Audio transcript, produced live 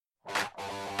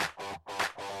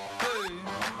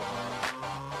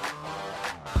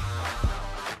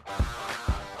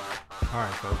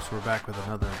Alright folks, we're back with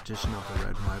another edition of the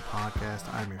Red and White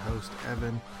Podcast. I'm your host,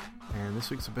 Evan, and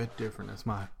this week's a bit different as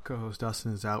my co-host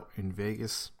Dustin is out in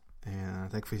Vegas,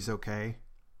 and thankfully he's okay.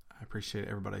 I appreciate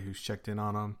everybody who's checked in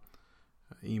on him,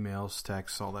 emails,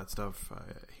 texts, all that stuff.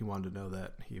 He wanted to know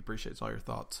that. He appreciates all your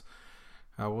thoughts.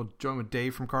 We'll join with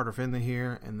Dave from Carter Finley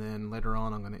here, and then later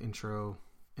on I'm going to intro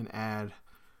and add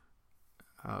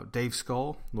Dave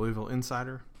Skull, Louisville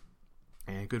Insider,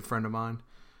 and a good friend of mine.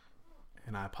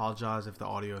 And I apologize if the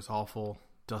audio is awful.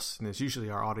 Dustin is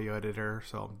usually our audio editor,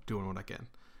 so I'm doing what I can.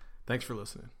 Thanks for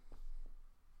listening.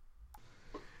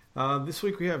 This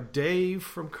week we have Dave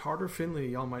from Carter Finley.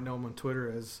 Y'all might know him on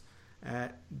Twitter as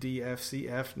at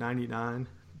DFCF99.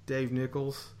 Dave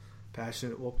Nichols,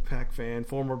 passionate Wolfpack fan,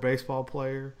 former baseball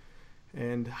player,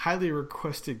 and highly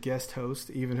requested guest host,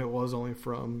 even if it was only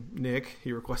from Nick.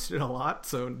 He requested it a lot.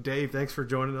 So, Dave, thanks for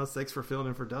joining us. Thanks for filling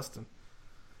in for Dustin.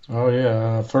 Oh,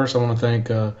 yeah. First, I want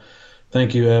to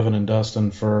thank you, Evan and Dustin,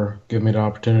 for giving me the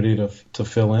opportunity to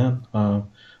fill in.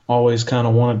 Always kind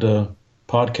of wanted to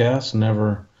podcast,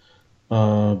 never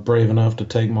brave enough to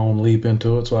take my own leap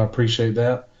into it, so I appreciate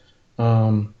that.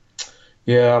 I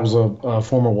was a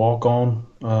former walk-on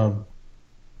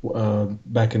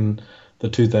back in the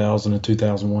 2000 and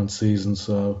 2001 seasons,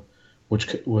 with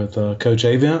Coach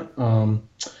Avent.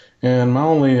 And my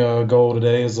only goal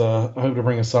today is I hope to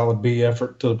bring a solid B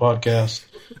effort to the podcast.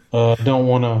 Don't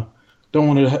want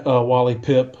to Wally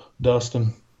Pip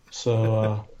Dustin.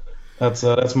 So that's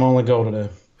my only goal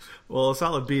today. Well, a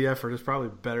solid B effort is probably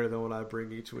better than what I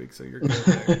bring each week, so you're good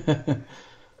there.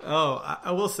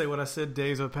 I will say, when I said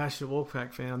Dave's a passionate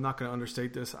Wolfpack fan, I'm not going to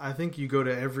understate this. I think you go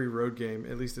to every road game.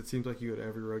 At least it seems like you go to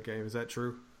every road game. Is that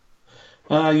true?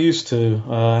 I used to.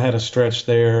 I had a stretch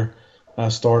there. I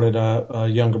started, a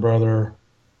younger brother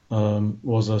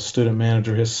was a student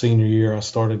manager his senior year. I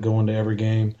started going to every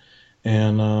game,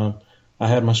 and I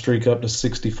had my streak up to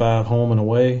 65 home and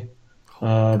away.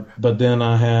 But then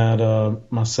I had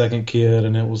my second kid,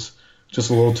 and it was just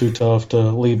a little too tough to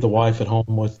leave the wife at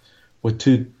home with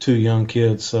two young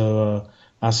kids. So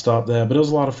I stopped that. But it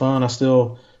was a lot of fun. I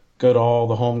still go to all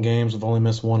the home games. I've only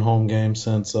missed one home game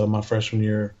since my freshman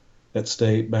year at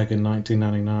State back in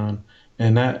 1999.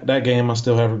 And that game, I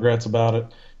still have regrets about it.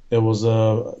 It was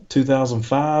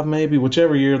 2005 maybe,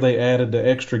 whichever year they added the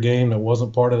extra game that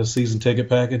wasn't part of the season ticket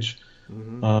package.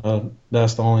 Mm-hmm.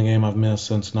 That's the only game I've missed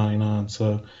since 99.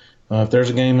 So if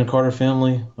there's a game in Carter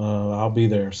Finley, I'll be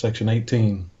there, Section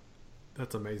 18.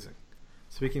 That's amazing.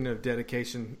 Speaking of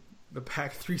dedication, the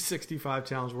Pack 365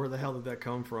 Challenge, where the hell did that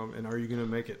come from, and are you going to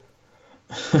make it?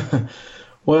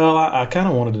 Well, I kind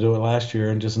of wanted to do it last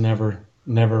year and just never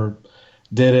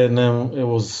did it, and then it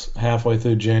was halfway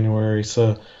through January,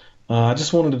 so I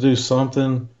just wanted to do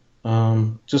something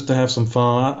just to have some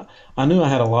fun. I knew I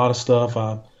had a lot of stuff.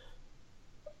 I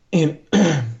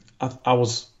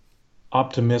was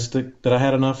optimistic that I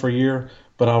had enough for a year,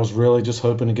 but I was really just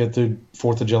hoping to get through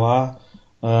 4th of July.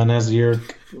 And as the year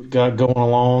got going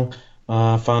along,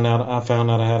 I found out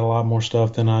I had a lot more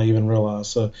stuff than I even realized.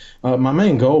 So my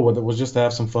main goal with it was just to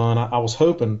have some fun. I was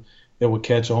hoping it would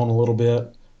catch on a little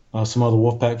bit. Some other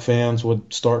Wolfpack fans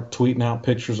would start tweeting out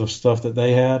pictures of stuff that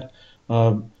they had,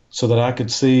 so that I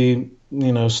could see,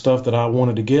 stuff that I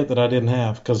wanted to get that I didn't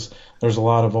have, because there's a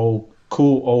lot of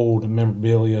cool old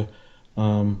memorabilia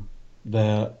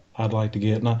that I'd like to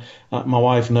get. And my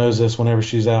wife knows this. Whenever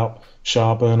she's out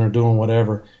shopping or doing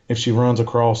whatever, if she runs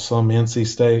across some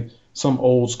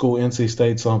old school NC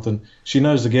State something, she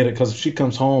knows to get it, because if she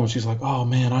comes home and she's like, "Oh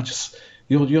man,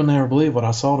 you'll never believe what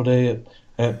I saw today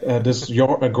at this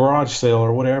a garage sale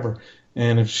or whatever,"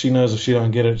 and if she knows if she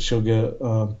don't get it, she'll get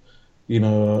a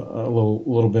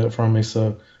little bit from me.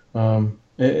 So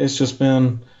it's just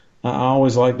been, I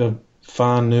always like to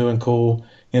find new and cool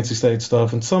NC State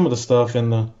stuff, and some of the stuff in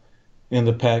the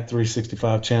Pack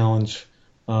 365 Challenge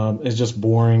is just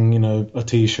boring, a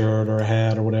T-shirt or a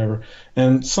hat or whatever.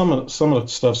 And some of the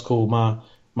stuff's cool.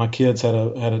 My kids had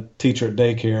a teacher at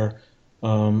daycare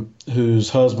whose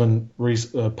husband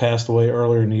passed away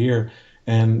earlier in the year,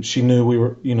 and she knew we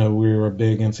were a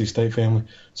big NC State family,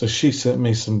 so she sent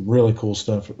me some really cool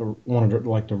stuff. One of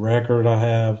the record I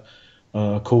have,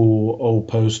 a cool old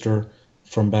poster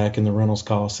from back in the Reynolds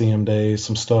Coliseum days,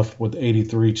 some stuff with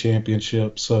 83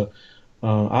 championships. So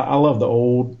I love the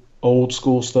old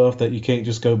school stuff that you can't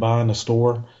just go buy in the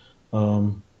store,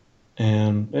 and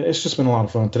it's just been a lot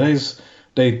of fun. Today's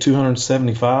day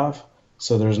 275.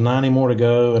 So there's 90 more to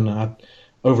go, and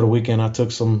over the weekend I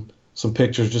took some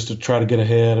pictures just to try to get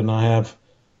ahead, and I have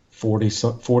 40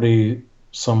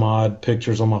 some odd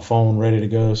pictures on my phone ready to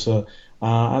go. So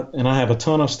and I have a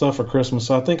ton of stuff for Christmas,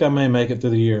 so I think I may make it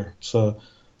through the year. So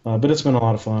But it's been a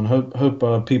lot of fun.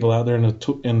 Hope people out there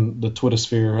in the Twitter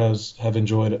sphere have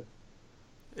enjoyed it.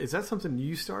 Is that something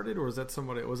you started, or is that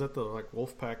somebody? Was that the like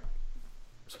Wolfpack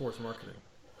Sports Marketing?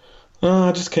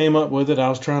 I just came up with it. I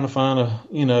was trying to find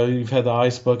you've had the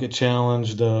ice bucket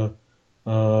challenge, uh,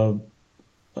 I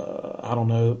don't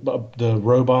know,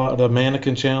 the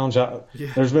mannequin challenge. Yeah.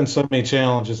 There's been so many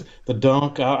challenges. The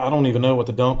dunk, I don't even know what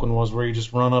the dunk one was, where you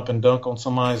just run up and dunk on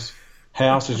somebody's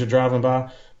house as you're driving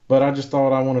by. But I just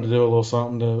thought I wanted to do a little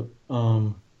something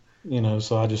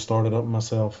so I just started up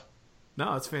myself.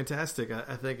 No, it's fantastic.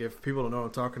 I think if people don't know what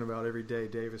I'm talking about, every day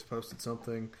Dave has posted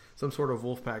something, some sort of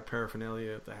Wolfpack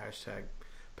paraphernalia at the hashtag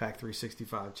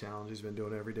Pack365 challenge. He's been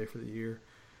doing it every day for the year.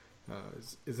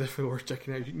 Is definitely worth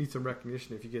checking out. You need some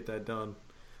recognition if you get that done.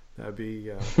 That'd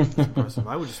be impressive.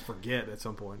 I would just forget at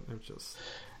some point. It's just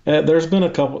There's been a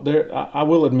couple there. I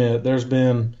will admit, there's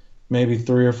been maybe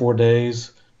 3 or 4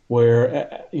 days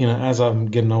where, as I'm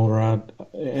getting older,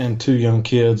 and 2 young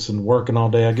kids and working all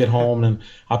day, I get home and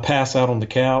I pass out on the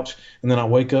couch, and then I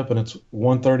wake up and it's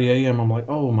 1:30 a.m. I'm like,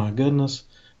 oh my goodness,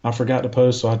 I forgot to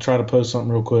post. So I try to post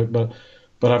something real quick, but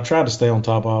I've tried to stay on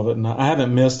top of it, and I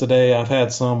haven't missed a day. I've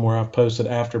had some where I've posted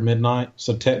after midnight,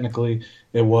 so technically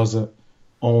it wasn't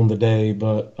on the day,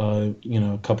 but a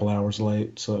couple hours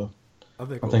late. So I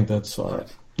think that's all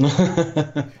right.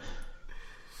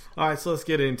 all right. So let's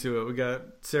get into it. We got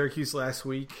Syracuse last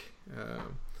week.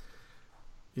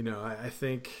 I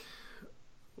think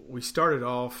we started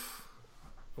off.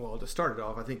 Well, to start it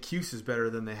off, I think Cuse is better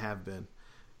than they have been.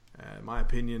 In my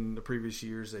opinion, the previous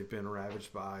years they've been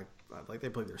ravaged by, like they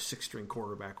played their sixth-string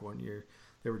quarterback one year.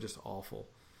 They were just awful.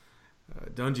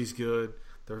 Dungy's good.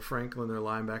 Their Franklin, their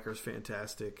linebacker, is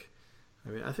fantastic. I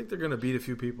mean, I think they're going to beat a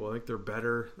few people. I think they're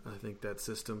better. I think that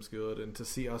system's good. And to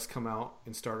see us come out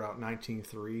and start out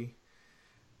 19-3,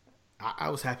 I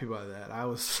was happy by that. I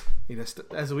was,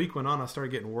 as the week went on, I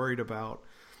started getting worried about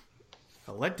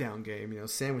a letdown game.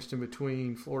 Sandwiched in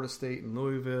between Florida State and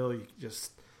Louisville.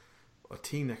 A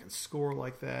team that can score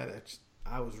like that.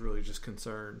 I was really just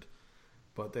concerned,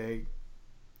 but they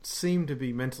seemed to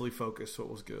be mentally focused, so it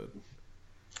was good.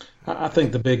 I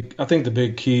think the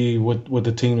big key with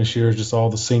the team this year is just all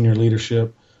the senior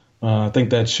leadership. I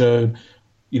think that showed,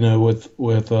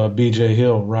 with B.J.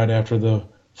 Hill right after the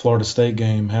Florida State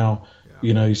game, how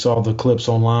you saw the clips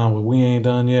online where we ain't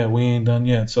done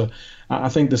yet. So I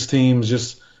think this team is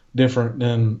just different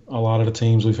than a lot of the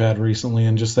teams we've had recently,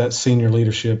 and just that senior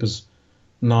leadership is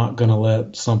not going to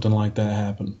let something like that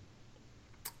happen.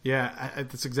 Yeah,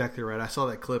 that's exactly right. I saw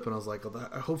that clip and I was like,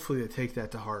 hopefully they take that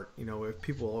to heart. If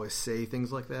people always say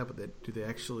things like that, but do they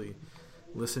actually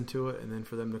listen to it? And then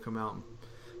for them to come out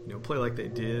and play like they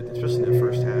did, especially in that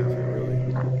first half, it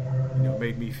really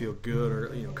made me feel good or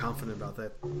confident about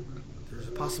that. There's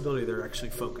a possibility they're actually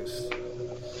focused.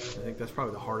 I think that's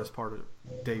probably the hardest part of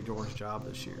Dave Dorn's job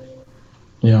this year.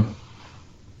 Yeah.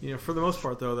 For the most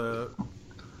part though, they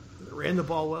ran the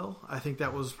ball well. I think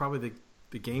that was probably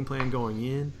the game plan going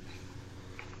in.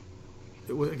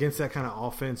 Against that kind of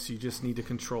offense, you just need to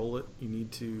control it.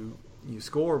 You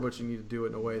score, but you need to do it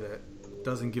in a way that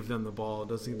doesn't give them the ball,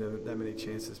 doesn't give them that many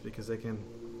chances, because they're going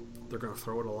to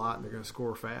throw it a lot and they're going to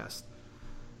score fast.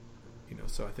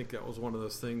 So I think that was one of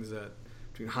those things that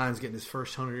between Hines getting his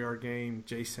first 100-yard game,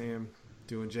 J-Sam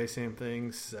doing J-Sam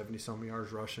things, 70-some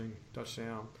yards rushing,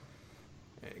 touchdown,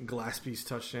 and Gillespie's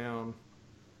touchdown.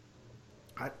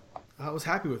 I was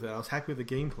happy with that. I was happy with the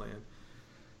game plan.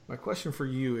 My question for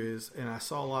you is, and I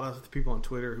saw a lot of people on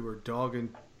Twitter who were dogging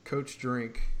Coach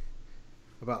Drink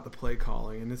about the play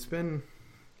calling, and it's been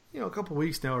a couple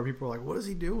weeks now where people are like, what is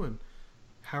he doing?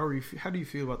 How do you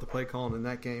feel about the play calling in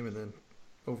that game and then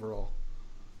overall?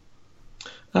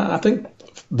 I think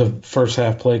the first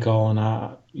half play calling,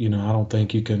 I don't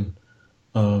think you can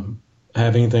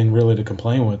have anything really to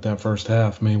complain with that first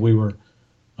half. I mean, we were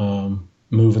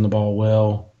moving the ball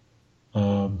well,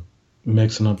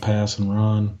 mixing up pass and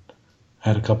run,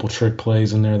 had a couple trick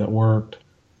plays in there that worked.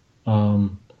 I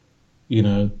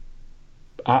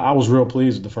was real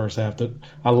pleased with the first half.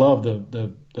 I love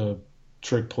the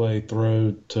trick play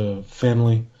throw to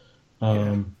Finley.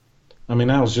 I mean,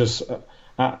 that was just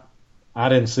I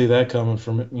didn't see that coming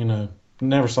from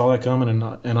never saw that coming,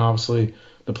 and obviously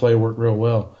the play worked real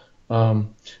well.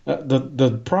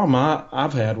 The problem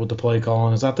I've had with the play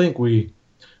calling is I think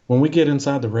when we get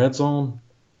inside the red zone,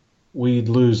 we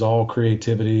lose all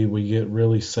creativity. We get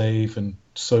really safe and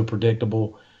so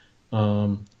predictable,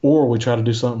 or we try to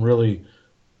do something really.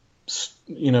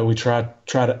 We try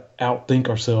to outthink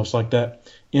ourselves, like that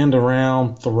end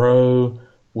around throw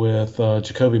with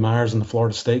Jacoby Myers in the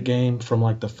Florida State game from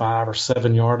like the 5 or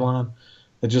 7 yard line.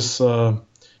 It just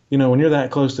when you're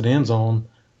that close to the end zone,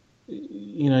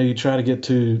 you try to get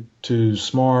too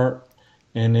smart,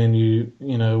 and then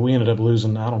we ended up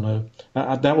losing. I don't know.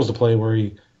 That was the play where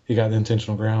he got the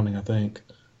intentional grounding, I think.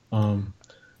 Um,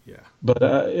 Yeah. but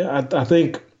I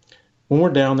think when we're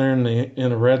down there in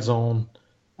the red zone,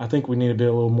 I think we need to be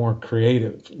a little more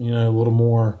creative. A little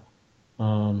more.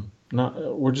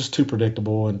 Not we're just too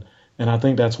predictable, and I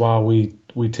think that's why we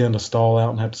tend to stall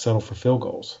out and have to settle for field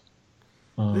goals.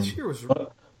 This year was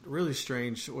But really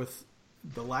strange with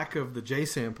the lack of the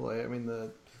JSAM play. I mean,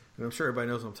 and I'm sure everybody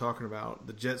knows what I'm talking about.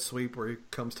 The jet sweep where he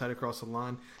comes tight across the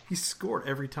line. He scored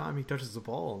every time he touches the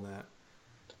ball on that.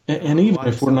 and even Why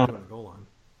if he's we're not not doing the goal line.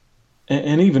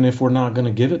 and even if we're not going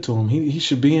to give it to him, he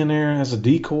should be in there as a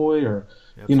decoy, or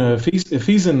Absolutely. if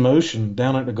he's in motion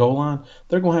down at the goal line,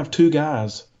 they're going to have two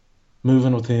guys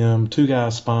moving with him, two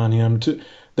guys spying him.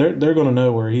 They're going to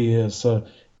know where he is. So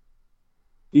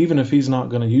even if he's not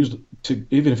going to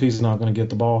even if he's not going to get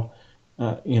the ball,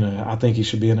 I think he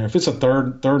should be in there. If it's a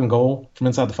third and goal from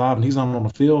inside the 5 and he's not on the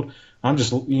field, I'm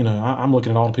just I'm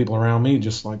looking at all the people around me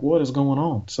just like, what is going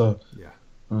on? So Yeah.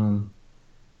 um,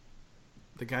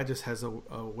 The guy just has a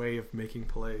way of making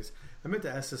plays. I meant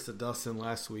to ask this to Dustin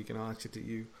last week, and I'll ask it to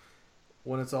you.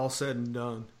 When it's all said and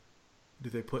done, do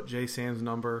they put Jay Sam's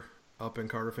number up in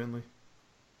Carter Finley?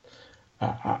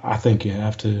 I think you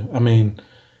have to. I mean,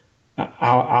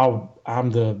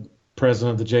 I'm the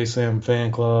president of the JSAM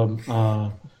fan club.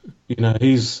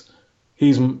 He's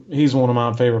one of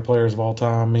my favorite players of all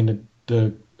time. I mean,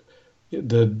 the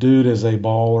dude is a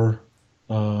baller.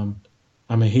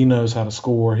 I mean, he knows how to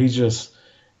score. He's just,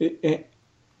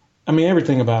 I mean,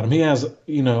 everything about him. He has,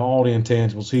 all the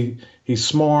intangibles. He's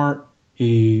smart.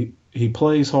 He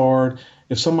plays hard.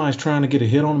 If somebody's trying to get a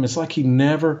hit on him, it's like he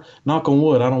never, knock on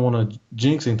wood, I don't want to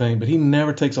jinx anything, but he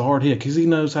never takes a hard hit because he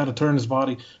knows how to turn his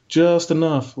body just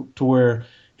enough to where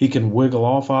he can wiggle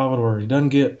off of it, or he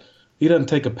doesn't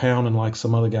take a pounding like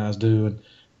some other guys do,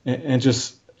 and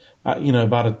just, by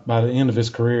the end of his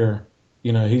career,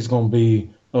 he's going to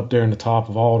be up there in the top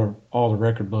of all the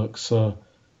record books. So,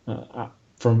 my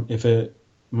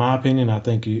opinion, I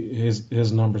think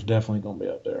his number's definitely going to be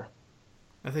up there.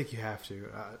 I think you have to.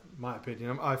 My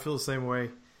opinion, I feel the same way.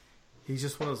 He's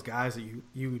just one of those guys that you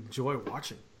enjoy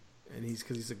watching, and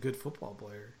because he's a good football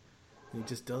player. And he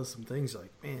just does some things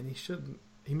like, man, he shouldn't.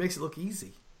 He makes it look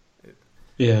easy.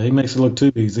 Yeah, he makes it look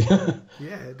too easy.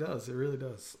 Yeah, it does. It really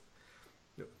does.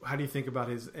 How do you think about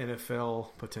his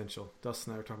NFL potential?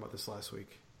 Dustin and I were talking about this last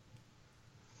week.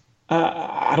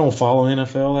 I don't follow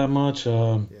NFL that much.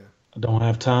 Yeah. I don't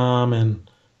have time, and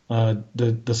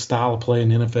the style of play in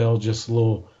the NFL is just a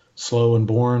little slow and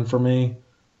boring for me.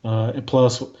 And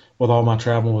plus, with all my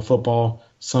traveling with football,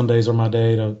 Sundays are my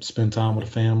day to spend time with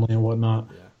the family and whatnot.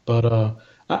 Yeah. But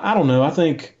I don't know. I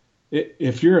think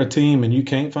if you're a team and you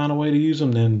can't find a way to use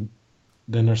them, then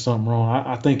there's something wrong.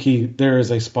 I think there is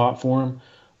a spot for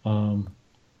him.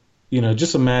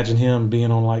 Just imagine him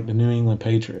being on like the New England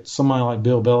Patriots, somebody like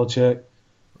Bill Belichick,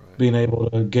 Right. being able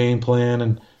to game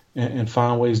plan and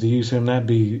find ways to use him. That'd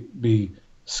be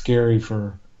scary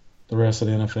for the rest of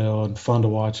the NFL and fun to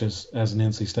watch as an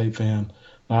NC State fan.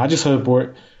 I just hope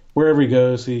wherever he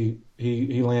goes, he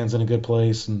lands in a good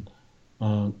place and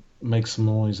makes some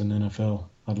noise in the NFL.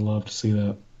 I'd love to see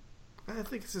that. I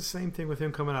think it's the same thing with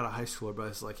him coming out of high school. But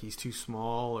it's like he's too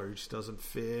small, or he just doesn't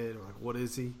fit, or like what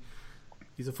is he?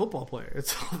 He's a football player.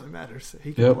 It's all that matters.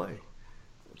 He can play.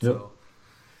 So,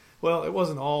 well, it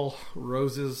wasn't all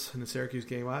roses in the Syracuse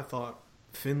game. I thought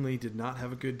Finley did not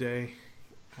have a good day.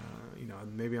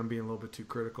 Maybe I'm being a little bit too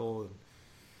critical and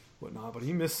whatnot, but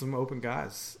he missed some open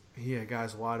guys. He had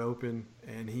guys wide open,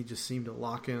 and he just seemed to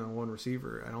lock in on one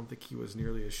receiver. I don't think he was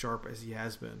nearly as sharp as he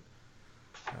has been.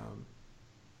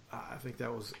 I think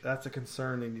that's a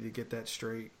concern. They need to get that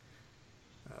straight.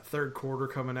 Third quarter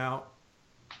coming out.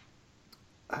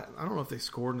 I don't know if they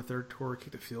scored in the third quarter,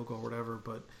 kicked a field goal or whatever,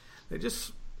 but they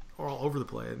just are all over the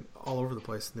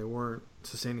place, and they weren't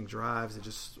sustaining drives.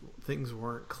 Things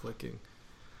weren't clicking.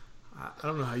 I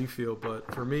don't know how you feel,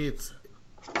 but for me, it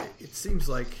seems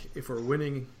like if we're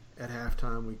winning at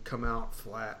halftime, we come out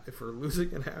flat. If we're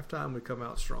losing at halftime, we come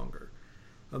out stronger.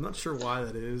 I'm not sure why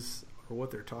that is or what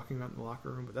they're talking about in the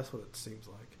locker room, but that's what it seems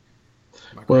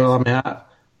like. Well, I mean,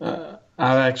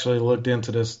 I actually looked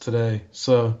into this today,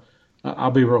 so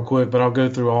I'll be real quick, but I'll go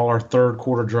through all our third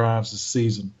quarter drives this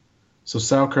season. So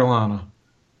South Carolina,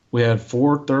 we had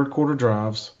 4 third quarter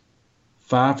drives,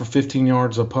 5 for 15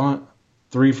 yards a punt,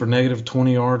 3 for negative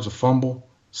 20 yards a fumble,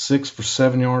 6 for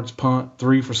 7 yards punt,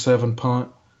 3 for 7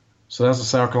 punt. So that's the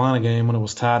South Carolina game when it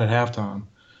was tied at halftime.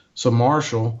 So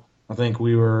Marshall, I think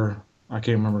I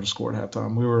can't remember the score at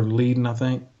halftime. We were leading, I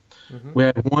think, Mm-hmm.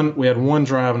 We had one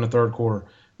drive in the third quarter.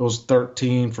 It was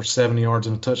 13 for 70 yards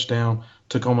and a touchdown.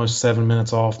 Took almost 7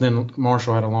 minutes off. Then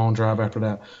Marshall had a long drive after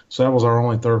that. So that was our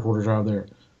only third quarter drive there.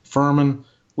 Furman,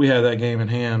 we had that game in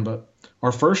hand, but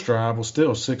our first drive was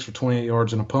still 6 for 28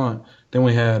 yards and a punt. Then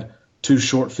we had two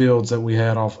short fields that we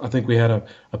had off. I think we had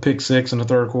a pick six in the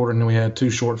third quarter, and then we had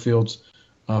two short fields,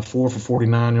 4 for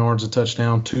 49 yards, a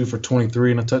touchdown, 2 for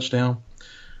 23 and a touchdown.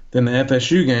 Then the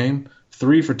FSU game,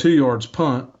 3 for 2 yards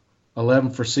punt,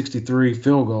 11 for 63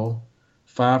 field goal,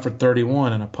 5 for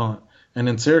 31 and a punt. And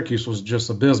then Syracuse was just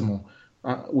abysmal.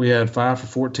 We had 5 for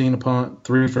 14 a punt,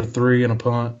 3 for 3 and a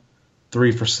punt,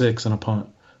 3 for 6 and a punt.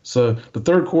 So the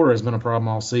third quarter has been a problem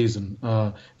all season.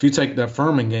 If you take that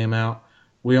Furman game out,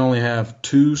 we only have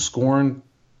 2 scoring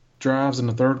drives in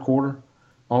the third quarter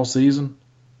all season.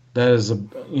 That's a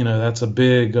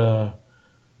big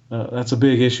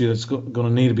issue that's going to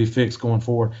need to be fixed going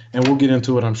forward. And we'll get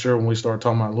into it, I'm sure, when we start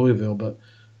talking about Louisville. But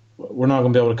we're not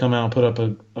going to be able to come out and put up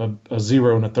a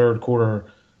zero in the third quarter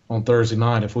on Thursday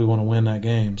night if we want to win that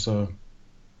game. So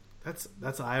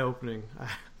that's eye opening.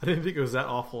 I didn't think it was that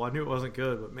awful. I knew it wasn't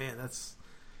good, but man, that's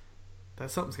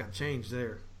something's got changed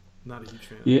there. Not a huge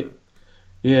fan. Yeah.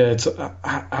 It's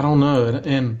I don't know,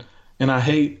 and I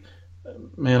hate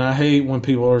when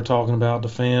people are talking about the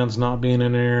fans not being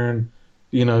in there, and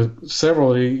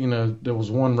several there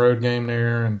was one road game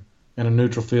there and a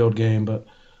neutral field game, but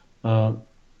I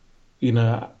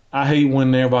hate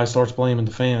when everybody starts blaming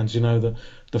the fans. The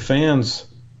fans,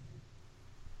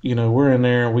 we're in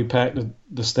there and we pack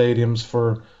the stadiums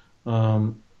for,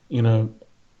 all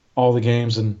the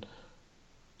games, and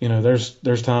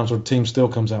there's times where the team still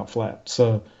comes out flat.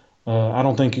 So I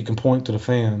don't think you can point to the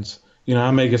fans.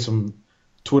 I may get some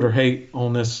Twitter hate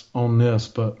on this,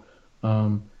 but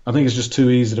I think it's just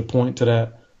too easy to point to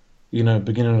that,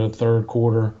 beginning of the third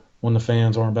quarter when the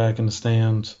fans aren't back in the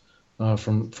stands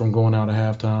from going out at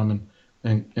halftime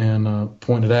and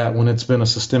point to that when it's been a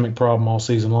systemic problem all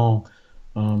season long.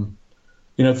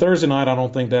 Thursday night, I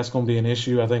don't think that's going to be an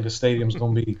issue. I think the stadium's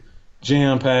going to be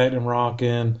jam-packed and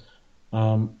rocking.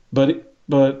 But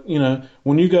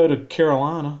when you go to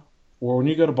Carolina or when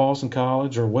you go to Boston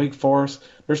College or Wake Forest,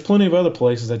 there's plenty of other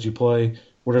places that you play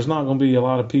where there's not going to be a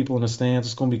lot of people in the stands.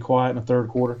 It's going to be quiet in the third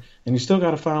quarter, and you still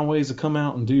got to find ways to come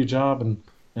out and do your job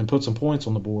and put some points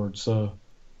on the board. So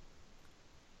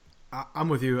I'm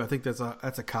with you. I think that's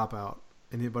a cop-out.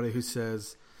 Anybody who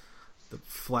says the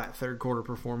flat third quarter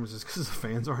performance is because the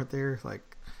fans aren't there,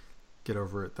 get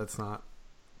over it. That's not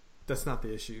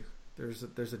the issue.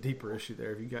 There's a deeper issue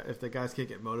there. If the guys can't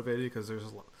get motivated because there's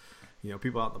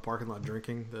people out in the parking lot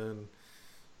drinking, then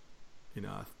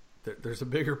there's a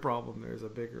bigger problem. There's a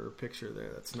bigger picture there.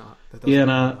 That doesn't line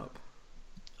up.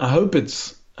 I hope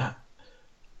it's.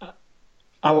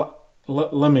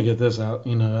 Let me get this out.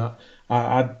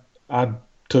 I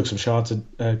took some shots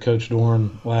at Coach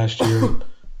Doran last year.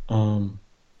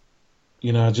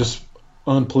 Just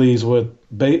unpleased with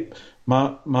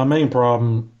my main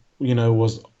problem.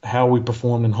 Was how we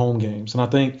performed in home games, and I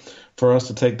think for us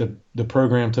to take the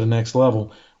program to the next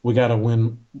level, we got to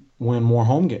win more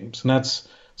home games, and that's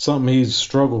something he's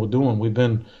struggled with doing. We've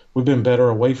been better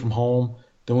away from home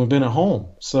than we've been at home,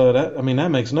 so that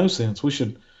makes no sense. We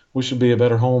should be a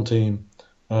better home team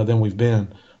than we've been,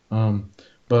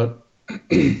 but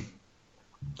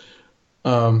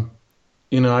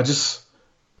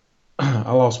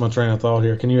I lost my train of thought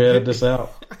here. Can you edit this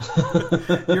out?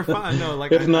 You're fine. No,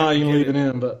 if not, you can leave it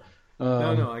in. But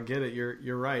no, I get it.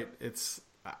 You're right. It's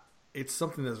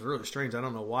something that's really strange. I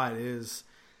don't know why it is.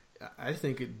 I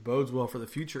think it bodes well for the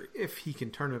future if he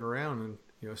can turn it around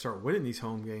and start winning these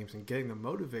home games and getting them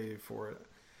motivated for it.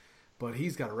 But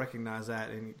he's got to recognize that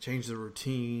and change the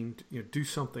routine. Do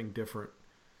something different.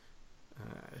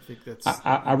 I think that's.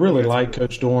 I really like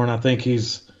Coach Doran. I think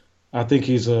he's a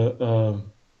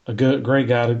great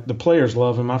guy. The players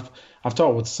love him. I've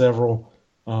talked with several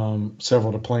of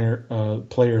the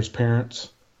players' parents.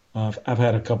 I've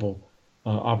had a couple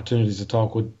opportunities to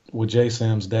talk with Jay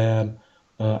Sam's dad.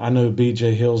 I know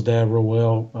B.J. Hill's dad real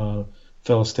well,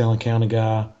 fellow Stanley County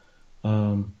guy,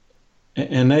 and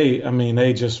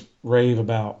they just rave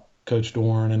about Coach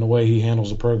Doran and the way he handles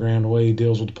the program, the way he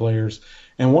deals with the players.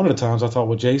 And one of the times I talked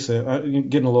with Jay Sam,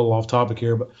 getting a little off topic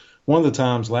here, but one of the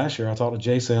times last year I talked to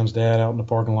Jay Sam's dad out in the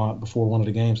parking lot before one of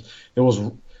the games. It was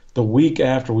the week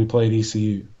after we played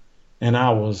ECU, and I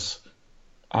was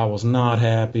not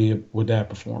happy with that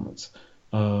performance.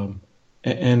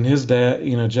 And his dad,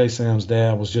 Jay Sam's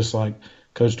dad, was just like,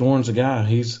 Coach Doran's a guy.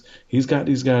 He's got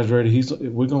these guys ready.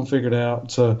 We're gonna figure it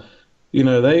out. So,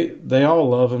 they all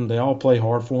love him. They all play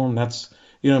hard for him.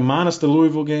 minus the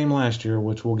Louisville game last year,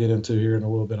 which we'll get into here in a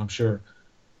little bit, I'm sure.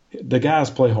 The guys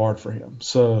play hard for him.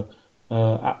 So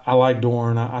I like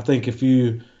Doran. I think if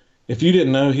you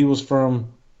didn't know he was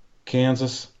from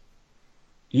Kansas,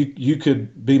 you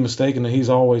could be mistaken that he's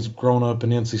always grown up an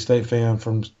NC State fan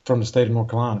from the state of North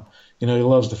Carolina. He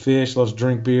loves to fish, loves to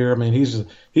drink beer. I mean, he's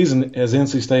as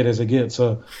NC State as it gets.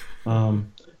 So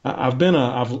I've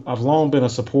long been a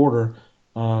supporter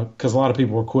because a lot of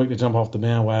people were quick to jump off the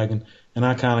bandwagon, and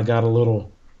I kind of got a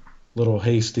little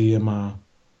hasty in my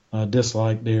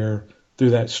dislike there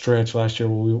through that stretch last year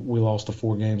where we lost the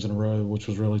 4 games in a row, which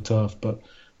was really tough. But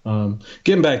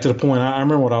getting back to the point, I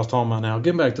remember what I was talking about now.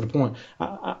 Getting back to the point,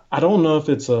 I don't know if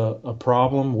it's a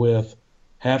problem with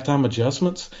halftime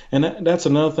adjustments, and that's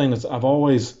another thing that I've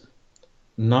always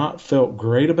not felt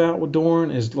great about with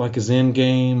Doran is like his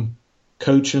in-game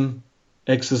coaching,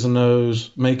 X's and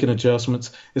O's, making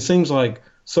adjustments. It seems like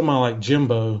somebody like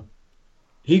Jimbo,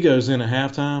 he goes in at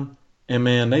halftime, and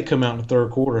man, they come out in the third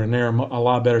quarter and they're a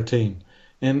lot better team.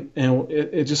 And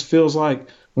it just feels like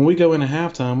when we go into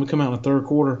halftime, we come out in the third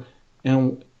quarter,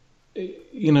 and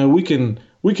we could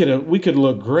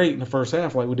look great in the first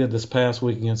half like we did this past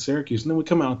week against Syracuse, and then we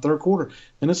come out in the third quarter,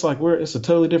 and it's like it's a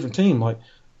totally different team. Like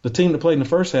the team that played in the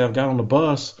first half got on the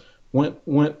bus, went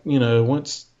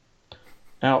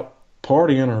out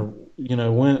partying, or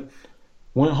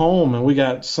went home, and we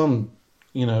got some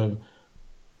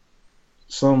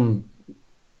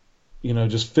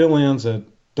just fill-ins that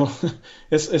don't.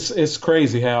 It's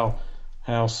crazy how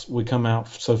we come out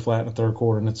so flat in the third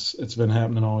quarter, and it's been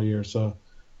happening all year. So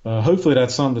hopefully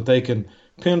that's something that they can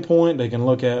pinpoint, they can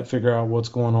look at, figure out what's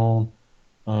going on,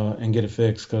 and get it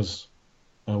fixed, because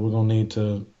we're gonna need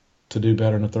to do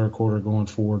better in the third quarter going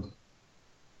forward.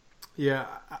 Yeah,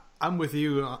 I'm with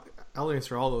you. I'll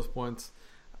answer all those points.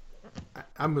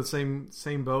 I'm the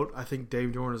same boat. I think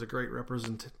Dave Doran is a great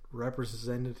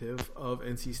representative of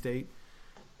NC State.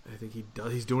 I think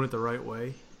he's doing it the right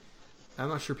way. I'm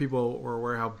not sure people were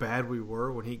aware how bad we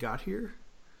were when he got here.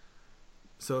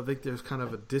 So I think there's kind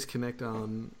of a disconnect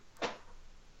on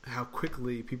how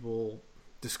quickly people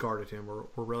discarded him or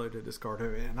were ready to discard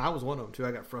him. And I was one of them too.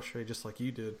 I got frustrated just like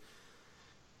you did.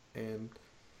 And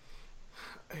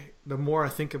the more I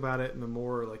think about it, and the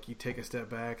more like you take a step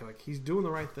back, like he's doing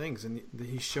the right things and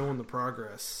he's showing the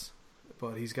progress,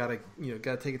 but he's got to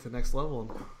take it to the next level.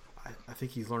 And I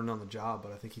think he's learning on the job,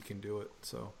 but I think he can do it.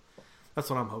 So that's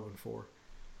what I'm hoping for.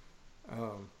 I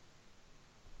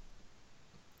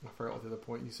forgot what the other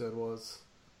point you said was.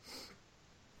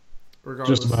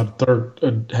 Regardless, just about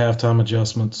halftime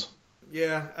adjustments.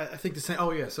 Yeah, I think the same.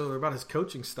 Oh yeah, so about his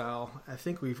coaching style. I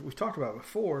think we've talked about it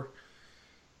before.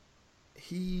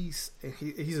 He's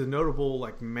a notable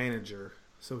like manager,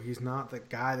 so he's not the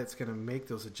guy that's going to make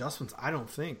those adjustments. I don't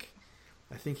think.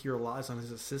 I think he relies on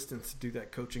his assistants to do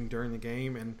that coaching during the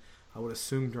game, and I would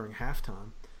assume during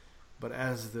halftime. But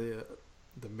as the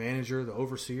manager, the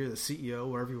overseer, the CEO,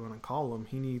 whatever you want to call him,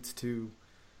 he needs to,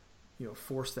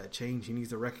 force that change. He needs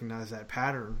to recognize that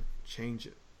pattern, change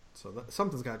it. So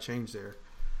something's got to change there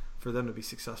for them to be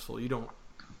successful. You don't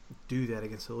do that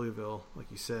against Louisville, like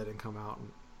you said, and come out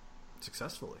and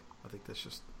successfully. I think that's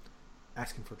just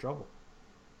asking for trouble.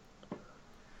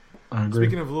 I agree.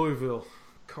 Speaking of Louisville,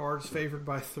 Cards favored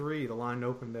by 3. The line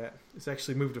opened at. It's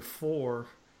actually moved to 4,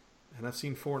 and I've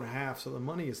seen 4.5. So the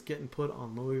money is getting put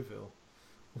on Louisville.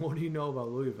 What do you know about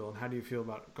Louisville, and how do you feel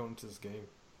about going to this game?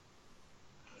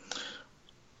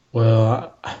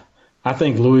 Well, I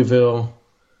think Louisville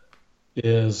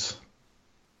is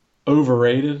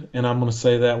overrated, and I'm going to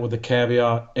say that with a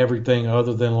caveat: everything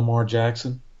other than Lamar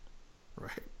Jackson.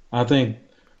 Right. I think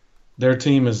their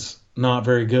team is not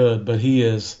very good, but he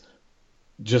is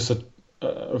just a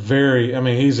very. I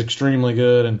mean, he's extremely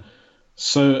good, and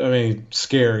scary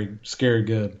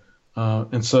good.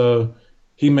 And so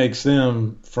he makes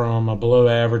them from a below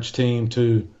average team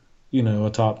to, a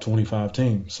top 25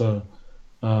 team. So,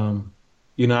 I'm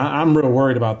real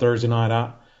worried about Thursday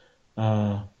night.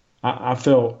 I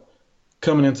felt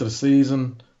coming into the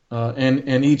season,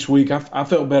 and each week I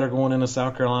felt better going into the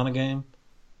South Carolina game,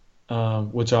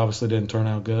 which obviously didn't turn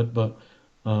out good, but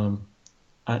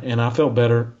I felt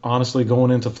better, honestly, going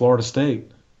into Florida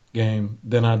State game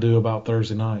than I do about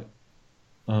Thursday night.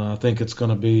 I think it's going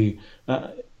to be,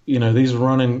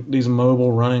 these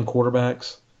mobile running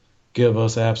quarterbacks give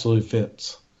us absolute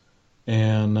fits.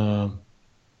 And, I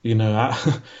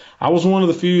was one of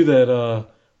the few that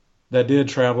did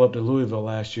travel up to Louisville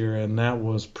last year, and that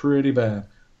was pretty bad.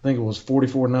 I think it was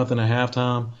 44-0 at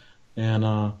halftime. And,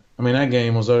 that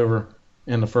game was over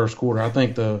in the first quarter. I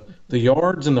think the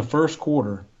yards in the first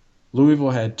quarter,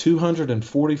 Louisville had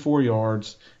 244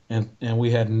 yards, and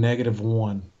we had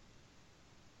 -1.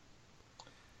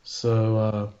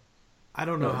 So I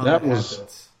don't know how that that was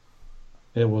happens.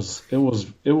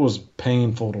 it was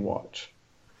painful to watch.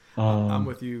 I'm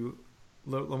with you.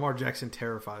 Lamar Jackson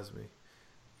terrifies me.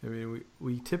 I mean,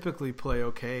 we typically play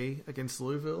okay against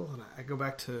Louisville, and I go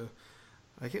back to,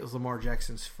 I think it was Lamar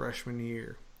Jackson's freshman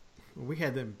year. When we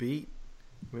had them beat,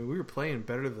 I mean, we were playing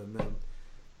better than them,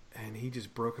 and he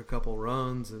just broke a couple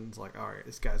runs, and it's like, all right,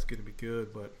 this guy's going to be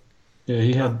good, but Yeah,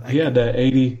 he not had that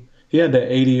he had good. that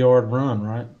 80-yard run,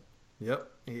 right? Yep.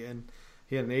 He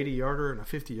had an 80-yarder and a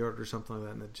 50-yarder or something like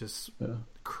that, and it just Yeah.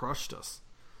 crushed us.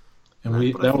 And But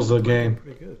I that think was we the played him game.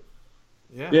 pretty good.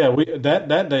 Yeah. Yeah, we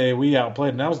that day we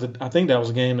outplayed, and I think that was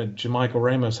the game that Jamichael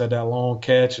Ramos had that long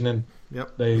catch, and then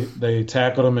Yep. they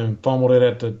tackled him and fumbled it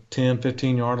at the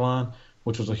 10-15 yard line,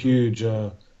 which was a huge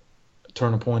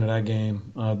turning point of that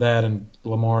game. That and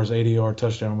Lamar's 80-yard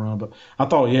touchdown run. But I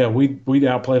thought, yeah, we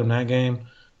outplayed them that game.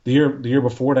 The year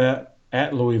before that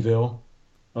at Louisville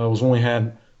was when we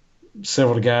had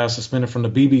several of the guys suspended from the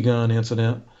BB gun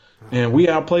incident. And we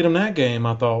outplayed them that game,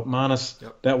 I thought, minus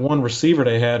Yep. that one receiver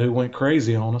they had who went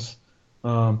crazy on us.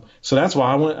 So that's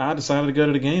why I decided to go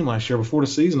to the game last year before the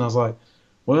season. I was like,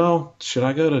 well, should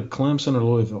I go to Clemson or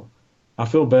Louisville? I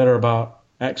feel better about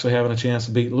actually having a chance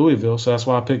to beat Louisville, so that's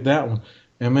why I picked that one.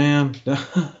 And man,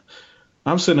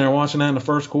 I'm sitting there watching that in the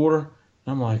first quarter.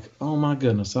 I'm like, oh my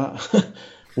goodness,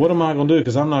 what am I going to do?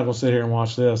 Because I'm not going to sit here and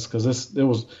watch this because it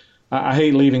was. I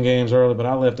hate leaving games early, but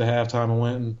I left at halftime and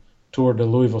went and toured the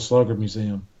Louisville Slugger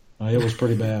Museum. It was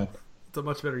pretty bad. It's a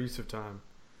much better use of time.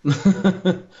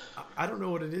 I don't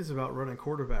know what it is about running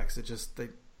quarterbacks. It just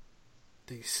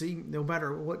they seem, no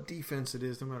matter what defense it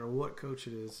is, no matter what coach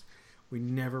it is, we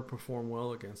never perform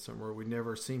well against them, or we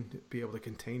never seem to be able to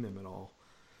contain them at all.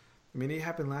 I mean, it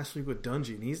happened last week with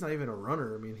Dungy, and he's not even a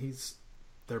runner. I mean, he's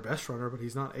their best runner, but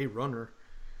he's not a runner.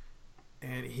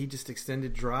 And he just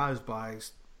extended drives by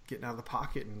getting out of the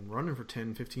pocket and running for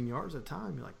 10, 15 yards at a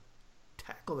time. You're like,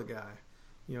 tackle the guy.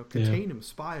 Contain him,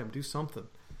 spy him, do something.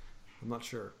 I'm not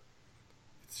sure.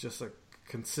 It's just a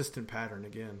consistent pattern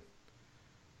again.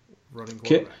 Running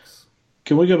quarterbacks.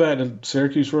 Can we go back to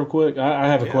Syracuse real quick? I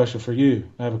have a Yeah. question for you.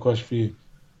 I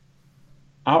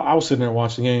was sitting there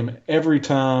watching the game. Every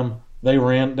time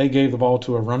they gave the ball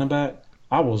to a running back,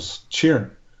 I was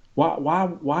cheering.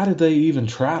 Why did they even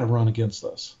try to run against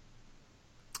us?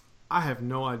 I have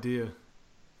no idea.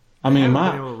 I They mean,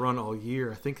 haven't been able to run all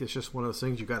year. I think it's just one of those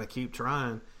things you got to keep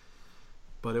trying.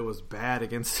 But it was bad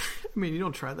against. I mean, you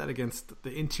don't try that against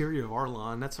the interior of our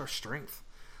line. That's our strength.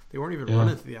 They weren't even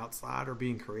running to the outside or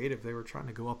being creative. They were trying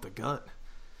to go up the gut,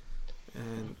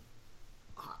 and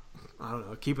I don't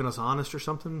know, keeping us honest or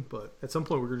something. But at some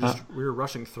point, we were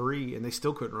rushing 3, and they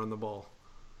still couldn't run the ball.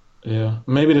 Yeah,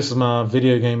 maybe this is my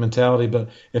video game mentality, but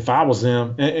if I was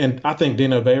them, and I think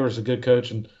Dino Baber's a good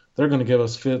coach, and they're going to give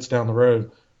us fits down the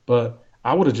road, but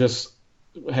I would have just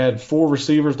had 4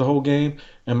 receivers the whole game,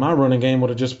 and my running game would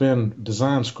have just been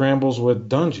design scrambles with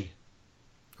Dungy.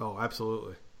 Oh,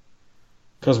 absolutely.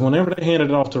 Because whenever they handed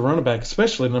it off to running back,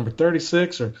 especially number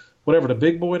 36 or whatever the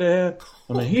big boy they had,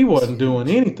 I mean, he wasn't doing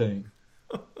anything.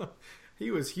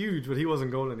 He was huge, but he wasn't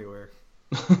going anywhere.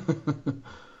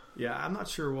 Yeah, I'm not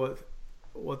sure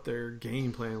what their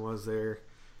game plan was there.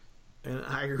 And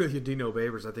I agree with you, Dino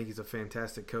Babers. I think he's a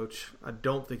fantastic coach. I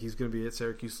don't think he's going to be at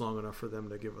Syracuse long enough for them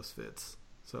to give us fits.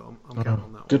 So I'm counting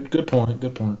on that one. Good point.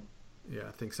 Good point. Yeah,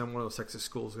 I think one of those Texas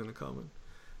schools is going to come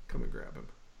and grab him.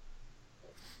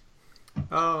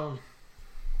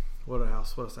 What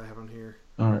else? What else I have on here?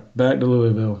 All right, back to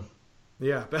Louisville.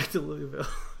 Yeah, back to Louisville.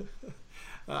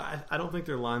 I don't think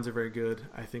their lines are very good.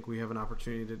 I think we have an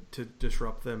opportunity to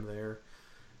disrupt them there.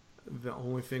 The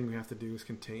only thing we have to do is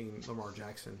contain Lamar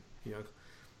Jackson.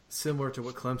 Similar to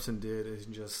what Clemson did, is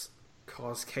just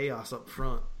cause chaos up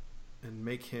front and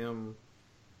make him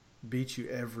beat you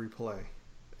every play.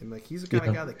 And he's the kind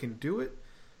of guy that can do it,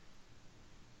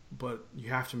 but you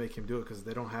have to make him do it because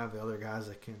they don't have the other guys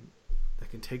that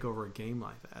can take over a game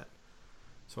like that.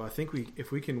 So I think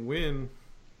if we can win,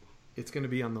 it's going to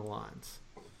be on the lines.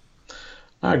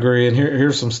 I agree, and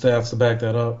here's some stats to back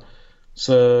that up.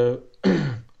 So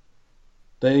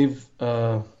they've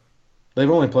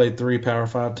only played 3 Power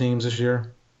 5 teams this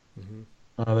year.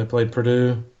 Mm-hmm. They played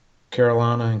Purdue,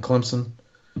 Carolina, and Clemson.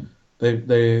 They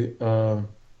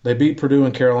beat Purdue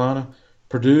and Carolina.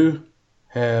 Purdue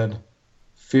had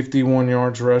 51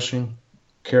 yards rushing.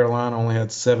 Carolina only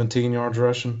had 17 yards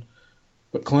rushing.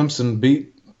 But Clemson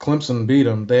beat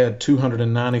them. They had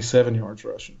 297 yards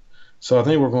rushing. So I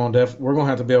think we're going to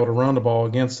have to be able to run the ball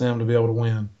against them to be able to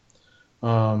win.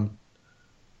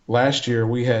 Last year,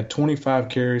 we had 25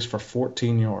 carries for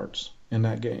 14 yards in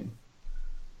that game,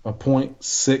 a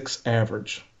 .6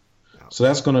 average. So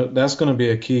Ouch. that's gonna be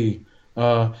a key.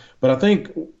 But I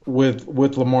think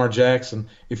with Lamar Jackson,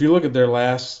 if you look at the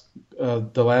last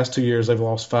 2 years, they've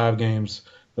lost 5 games.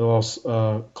 They lost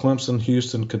Clemson,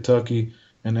 Houston, Kentucky,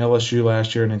 and LSU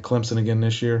last year, and then Clemson again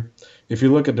this year. If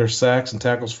you look at their sacks and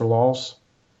tackles for loss,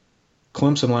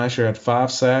 Clemson last year had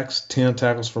 5 sacks, 10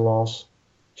 tackles for loss.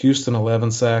 Houston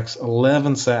 11 sacks,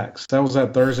 11 sacks. That was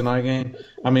that Thursday night game.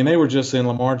 I mean, they were just in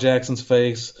Lamar Jackson's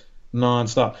face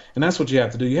nonstop, and that's what you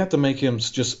have to do. You have to make him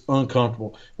just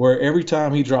uncomfortable. Where every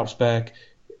time he drops back,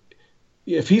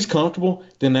 if he's comfortable,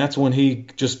 then that's when he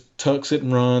just tucks it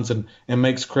and runs and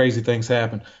makes crazy things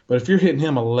happen. But if you're hitting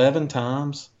him 11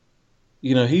 times,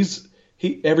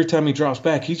 he every time he drops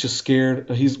back, he's just scared.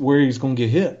 He's where he's going to get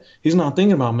hit. He's not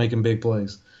thinking about making big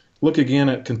plays. Look again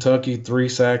at Kentucky, 3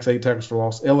 sacks, 8 tackles for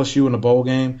loss. LSU in the bowl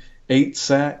game, 8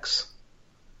 sacks,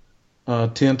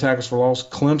 10 tackles for loss.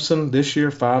 Clemson this year,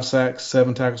 5 sacks,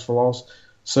 7 tackles for loss.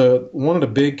 So one of the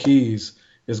big keys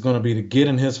is going to be to get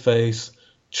in his face.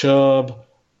 Chubb,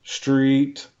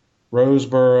 Street,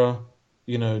 Roseboro,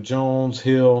 Jones,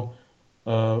 Hill.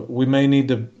 We may need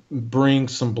to bring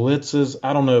some blitzes.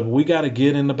 I don't know, but we got to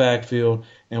get in the backfield,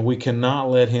 and we cannot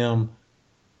let him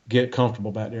get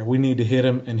comfortable back there. We need to hit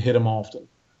him and hit him often.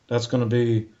 That's going to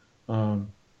be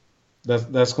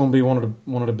that's going to be one of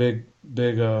the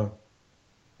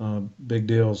big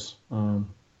deals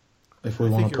if we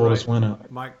want to pull this win out.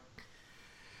 Mike,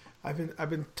 I've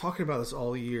been talking about this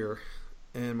all year,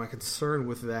 and my concern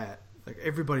with that, like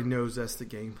everybody knows that's the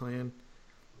game plan,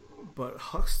 but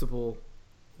Huxtable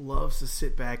loves to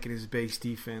sit back in his base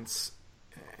defense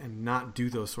and not do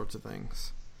those sorts of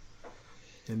things.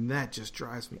 And that just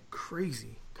drives me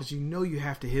crazy because you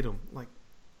have to hit him. Like,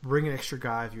 bring an extra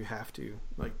guy if you have to.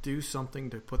 Like, do something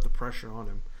to put the pressure on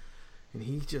him. And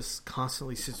he just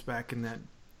constantly sits back in that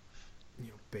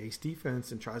base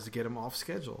defense and tries to get him off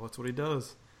schedule. That's what he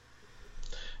does.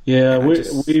 Yeah,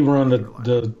 we run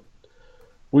the.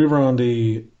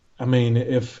 I mean,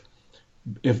 if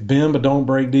bend but don't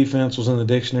break defense was in the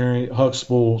dictionary,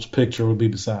 Huxtable's picture would be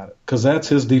beside it because that's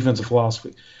his defensive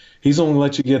philosophy. He's only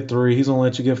let you get 3. He's only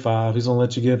let you get 5. He's only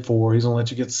let you get 4. He's only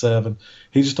let you get 7.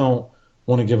 He just don't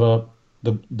want to give up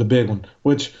the big one.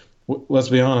 Which, let's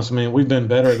be honest, I mean, we've been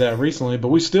better at that recently, but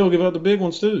we still give up the big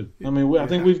ones too. I mean, I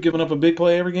think we've given up a big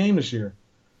play every game this year.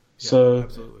 Yeah, So,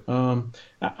 absolutely.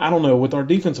 I don't know. With our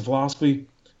defensive philosophy,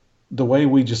 the way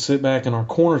we just sit back and our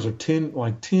corners are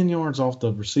 10 yards off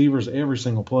the receivers every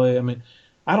single play. I mean,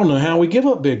 I don't know how we give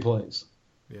up big plays.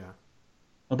 Yeah.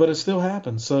 But it still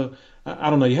happens. So I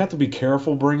don't know. You have to be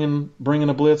careful bringing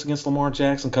a blitz against Lamar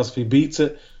Jackson because if he beats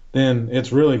it, then it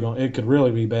could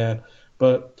really be bad.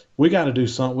 But we got to do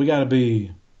something. We got to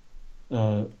be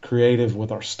creative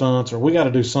with our stunts, or we got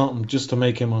to do something just to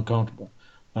make him uncomfortable.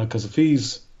 Because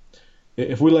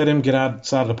if we let him get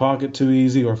outside of the pocket too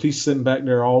easy, or if he's sitting back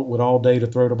there all day to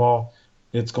throw the ball,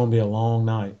 it's going to be a long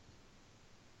night.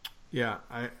 Yeah,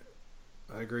 I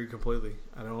agree completely.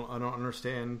 I don't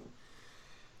understand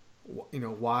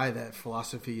why that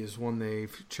philosophy is one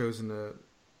they've chosen to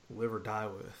live or die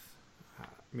with.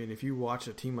 I mean, if you watch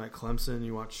a team like Clemson,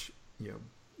 you watch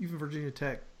even Virginia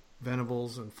Tech,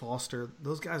 Venables and Foster,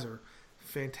 those guys are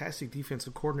fantastic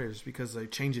defensive coordinators because they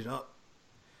change it up.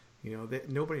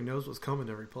 Nobody knows what's coming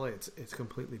every play. It's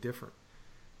completely different.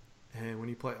 And when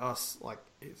you play us,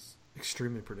 it's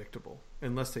extremely predictable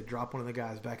unless they drop one of the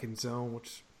guys back in zone,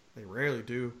 which they rarely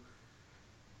do.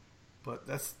 But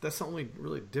that's the only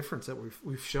really difference that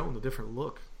we've shown, the different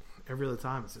look. Every other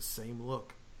time it's the same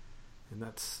look. And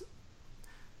that's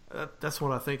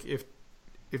what I think if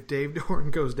Dave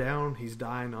Dorton goes down, he's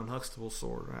dying on Huxtable's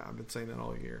sword. I've been saying that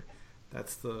all year.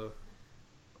 That's the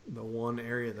one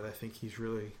area that I think he's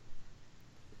really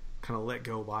kind of let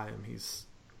go by him. He's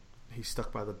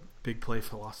stuck by the big play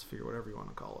philosophy or whatever you want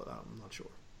to call it. I'm not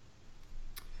sure.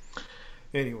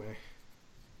 Anyway,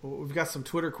 we've got some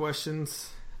Twitter questions.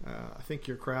 I think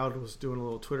your crowd was doing a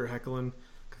little Twitter heckling.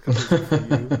 A couple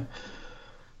for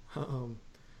you.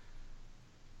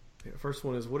 First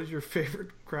one is, what is your favorite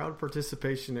crowd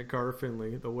participation at Carter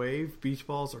Finley? The wave, beach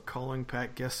balls, or calling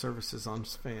Pat guest services on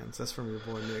fans? That's from your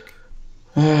boy Nick.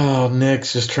 Oh,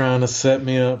 Nick's just trying to set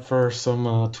me up for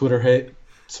some Twitter hate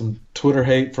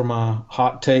for my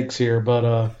hot takes here.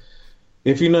 But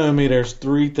if you know me, there's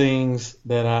 3 things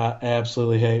that I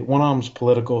absolutely hate. One of them's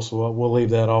political, so we'll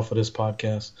leave that off of this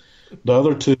podcast. The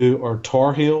other 2 are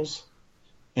Tar Heels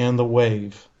and the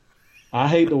wave. I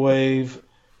hate the wave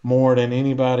more than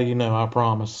anybody I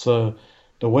promise. So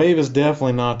the wave is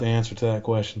definitely not the answer to that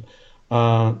question.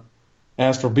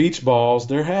 as for beach balls,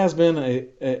 there has been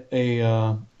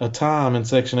a time in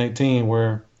Section 18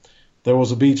 where there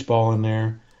was a beach ball in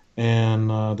there, and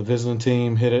the visiting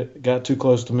team hit it, got too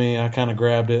close to me. I kind of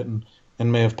grabbed it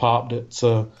and may have popped it.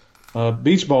 So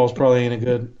beach balls probably ain't a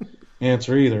good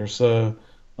answer either. So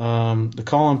the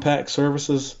call and pack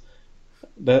services,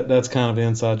 that's kind of an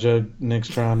inside joke. Nick's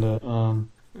trying to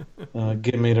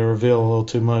get me to reveal a little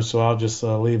too much, so I'll just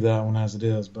leave that one as it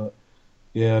is. But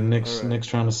yeah, Nick's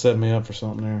trying to set me up for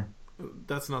something there.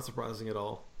 That's not surprising at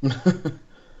all.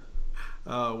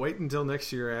 Wait until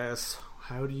next year asks,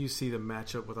 how do you see the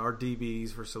matchup with our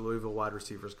DBs versus Louisville wide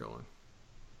receivers going?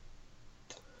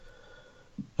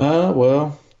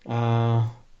 I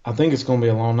think it's going to be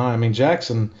a long night. I mean,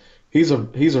 Jackson, he's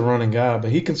a running guy,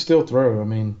 but he can still throw. I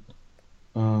mean,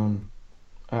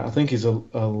 I think he's a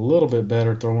little bit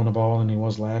better throwing the ball than he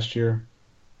was last year.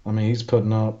 I mean, he's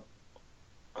putting up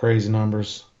crazy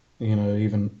numbers,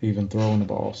 even throwing the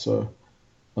ball. So,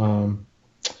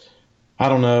 I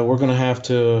don't know. We're going to have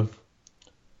to,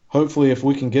 hopefully, if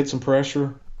we can get some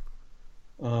pressure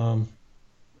on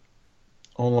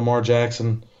Lamar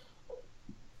Jackson,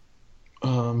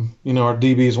 our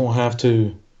DBs won't have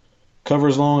to cover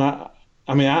as long.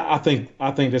 I think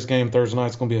this game Thursday night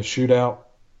is going to be a shootout.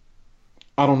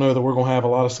 I don't know that we're going to have a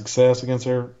lot of success against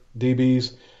their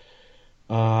DBs.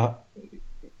 I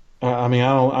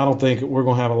don't think we're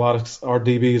going to have our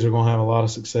DBs are going to have a lot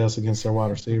of success against their wide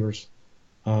receivers.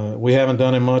 We haven't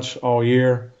done it much all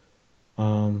year.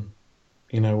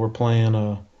 We're playing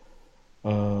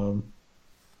a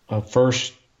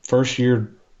first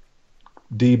year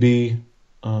DB,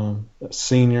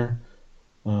 senior.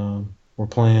 We're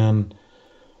playing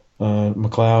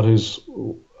McLeod, who's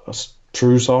a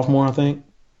true sophomore, I think.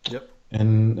 Yep.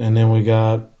 And then we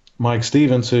got Mike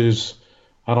Stevens, who's,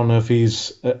 I don't know if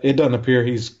it doesn't appear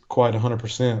he's quite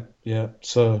 100% yet.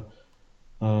 So,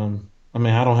 I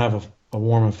don't have a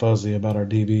warm and fuzzy about our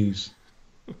DBs.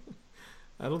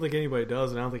 I don't think anybody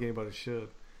does, and I don't think anybody should.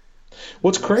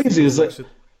 What's crazy is that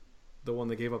the one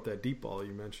that gave up that deep ball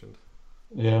you mentioned.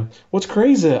 Yeah. What's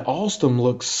crazy is that Alston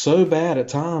looks so bad at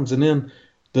times, and then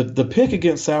the pick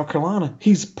against South Carolina,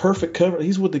 he's perfect coverage.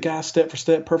 He's with the guy step for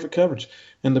step, perfect coverage.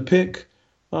 And the pick,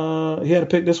 he had a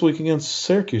pick this week against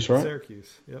Syracuse, right?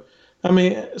 Syracuse, yep. I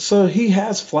mean, so he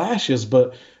has flashes,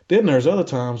 but then there's other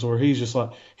times where he's just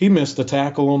like, he missed the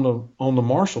tackle on the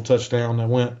Marshall touchdown that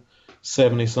went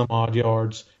 70 some odd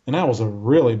yards, and that was a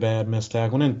really bad missed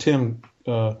tackle. And then Tim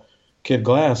Kid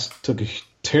Glass took a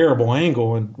terrible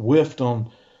angle and whiffed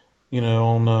on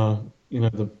the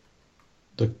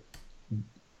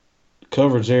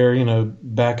coverage there,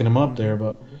 backing him up there.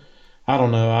 But I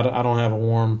don't know. I don't have a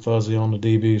warm fuzzy on the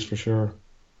DBs for sure.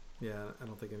 Yeah, I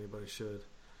don't think anybody should.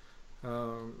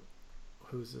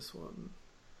 Who's this one?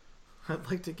 I'd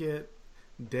like to get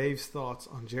Dave's thoughts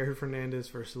on Jared Fernandez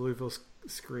versus Louisville's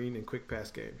screen and quick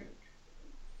pass game.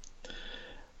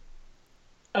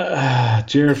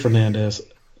 Jared Fernandez.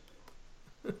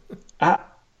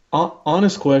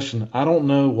 Honest question. I don't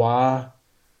know why.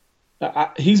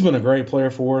 He's been a great player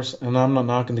for us, and I'm not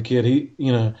knocking the kid.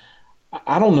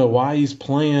 I don't know why he's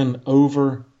playing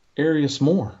over Arius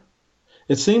Moore.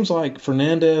 It seems like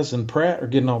Fernandez and Pratt are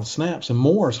getting all the snaps, and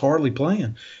Moore is hardly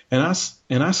playing. And I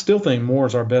still think Moore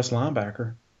is our best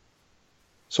linebacker.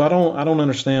 So I don't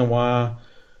understand why.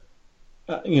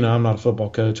 I'm not a football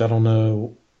coach. I don't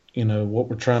know, what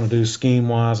we're trying to do scheme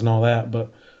wise and all that.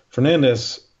 But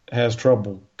Fernandez has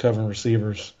trouble covering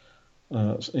receivers,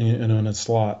 in a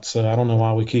slot. So I don't know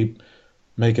why we keep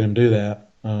making him do that.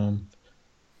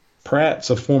 Pratt's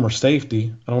a former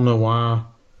safety. I don't know why.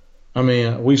 I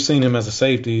mean, we've seen him as a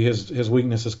safety. His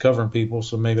weakness is covering people,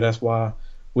 so maybe that's why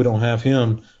we don't have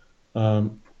him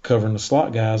covering the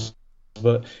slot guys.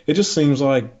 But it just seems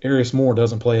like Arius Moore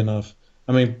doesn't play enough.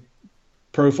 I mean,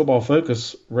 Pro Football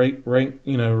Focus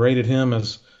rated him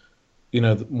as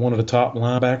one of the top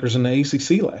linebackers in the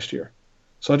ACC last year.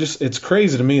 So it's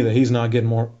crazy to me that he's not getting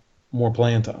more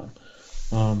playing time.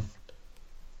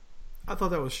 I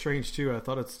thought that was strange too. I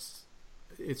thought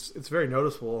it's very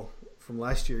noticeable. From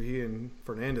last year, he and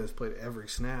Fernandez played every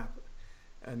snap,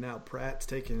 and now Pratt's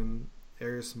taking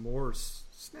Arius Moore's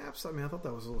snaps. I mean, I thought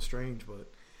that was a little strange, but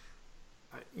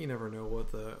you never know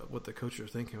what the coaches are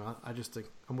thinking. I just think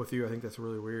I'm with you. I think that's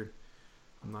really weird.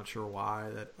 I'm not sure why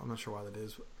that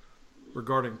is.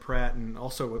 Regarding Pratt and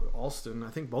also with Alston, I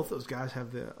think both those guys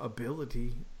have the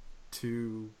ability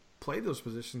to play those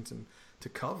positions and to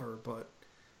cover, but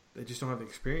they just don't have the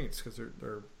experience because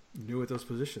they're new at those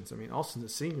positions. I mean, Alston's a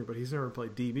senior, but he's never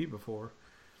played DB before.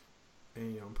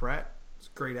 And, Pratt is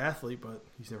a great athlete, but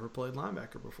he's never played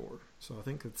linebacker before. So I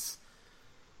think it's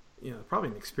probably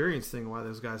an experience thing why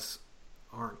those guys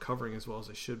aren't covering as well as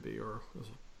they should be, or as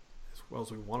well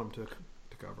as we want them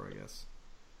to cover, I guess.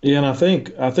 Yeah, and I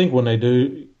think when they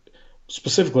do,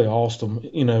 specifically Alston,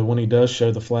 when he does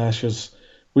show the flashes,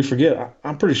 we forget.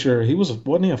 I'm pretty sure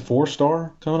wasn't he a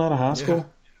 4-star coming out of high Yeah, school?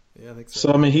 yeah, I think so.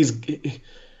 So I mean,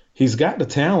 he's got the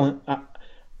talent.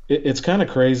 It's kind of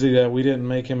crazy that we didn't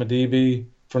make him a DB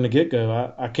from the get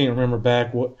go. I can't remember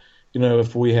back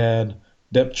if we had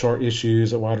depth chart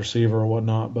issues at wide receiver or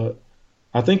whatnot, but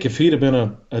I think if he'd have been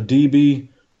a DB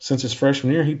since his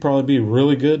freshman year, he'd probably be a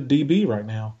really good DB right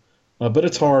now. But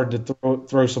it's hard to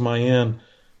throw somebody in,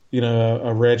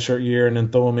 a redshirt year and then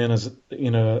throw him in as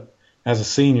a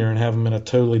senior and have him in a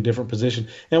totally different position.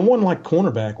 And one like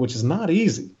cornerback, which is not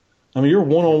easy. I mean, you're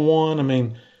one-on-one. I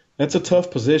mean, that's a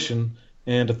tough position.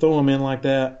 And to throw him in like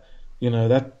that,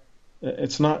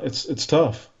 it's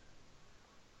tough.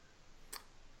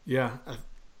 Yeah,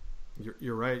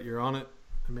 you're right. You're on it.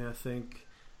 I mean, I think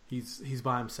he's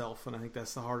by himself, and I think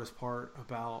that's the hardest part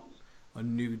about a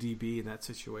new DB in that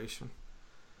situation.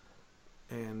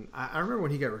 And I remember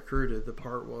when he got recruited, the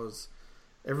part was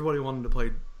everybody wanted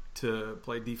to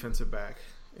play defensive back,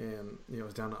 and it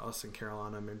was down to us in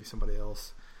Carolina, maybe somebody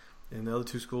else, and the other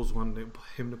two schools wanted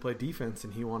him to play defense,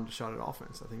 and he wanted to shot at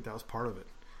offense. I think that was part of it.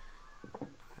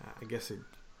 I guess it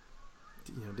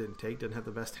didn't have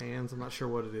the best hands. I'm not sure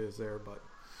what it is there, but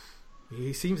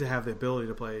he seems to have the ability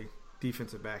to play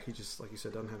defensive back. He just, like you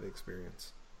said, doesn't have the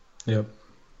experience. Yep.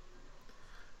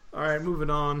 All right, moving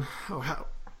on.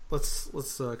 Let's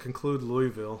conclude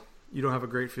Louisville. You don't have a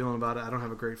great feeling about it. I don't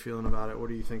have a great feeling about it. What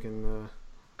are you thinking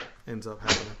ends up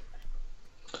happening?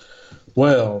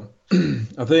 Well,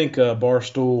 I think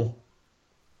Barstool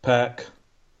Pack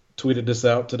tweeted this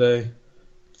out today.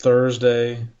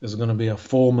 Thursday is going to be a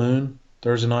full moon.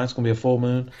 Thursday night's going to be a full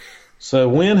moon. So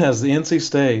when has the NC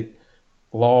State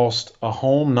lost a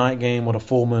home night game with a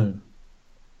full moon?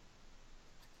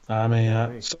 I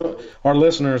mean, so our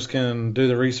listeners can do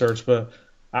the research, but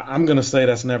I'm going to say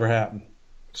that's never happened.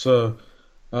 So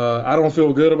I don't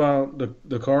feel good about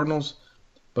the Cardinals,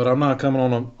 but I'm not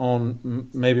coming on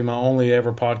maybe my only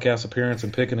ever podcast appearance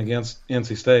and picking against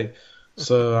NC State.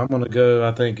 So I'm going to go,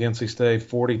 I think, NC State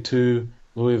 42,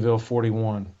 Louisville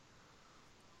 41.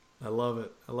 I love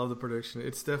it. I love the prediction.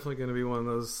 It's definitely going to be one of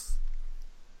those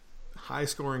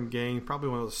high-scoring games, probably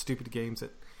one of those stupid games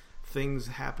that things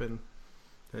happen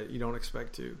that you don't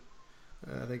expect to.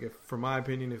 I think, from my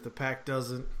opinion, if the Pack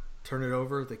doesn't turn it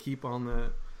over, if they keep on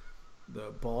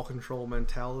the ball control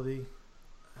mentality,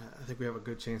 I think we have a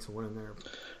good chance of winning there.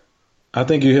 I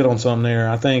think you hit on something there.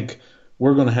 I think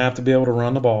we're going to have to be able to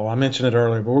run the ball. I mentioned it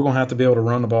earlier, but we're going to have to be able to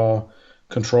run the ball,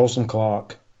 control some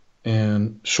clock,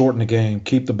 and shorten the game.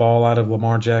 Keep the ball out of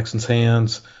Lamar Jackson's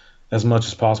hands as much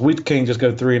as possible. We can't just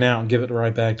go 3 and out and give it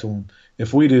right back to him.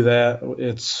 If we do that,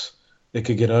 it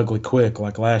could get ugly quick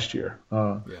like last year.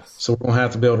 Yes. So we're going to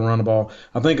have to be able to run the ball.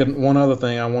 I think one other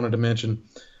thing I wanted to mention,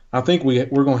 I think we're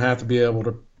going to have to be able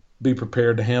to be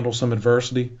prepared to handle some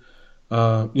adversity.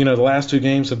 The last 2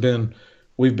 games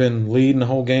we've been leading the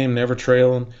whole game, never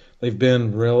trailing. They've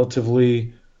been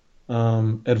relatively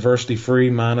adversity free,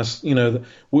 minus,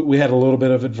 we had a little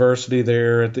bit of adversity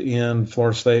there at the end,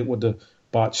 Florida State with the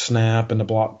botched snap and the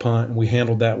block punt, and we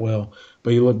handled that well.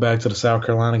 But you look back to the South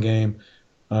Carolina game,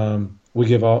 the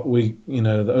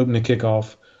opening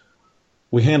kickoff,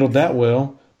 we handled that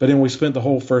well, but then we spent the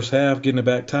whole first half getting it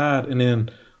back tied, and then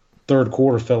third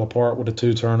quarter fell apart with the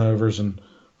 2 turnovers. And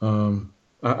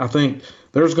I think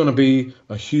there's going to be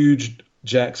a huge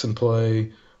Jackson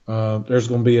play. There's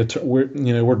going to be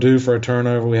we're due for a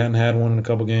turnover. We hadn't had one in a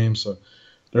couple games, so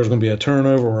there's going to be a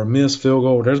turnover or a missed field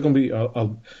goal. There's going to be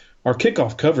our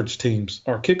kickoff coverage teams,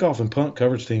 our kickoff and punt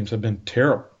coverage teams have been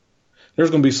terrible. There's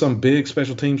going to be some big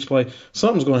special teams play.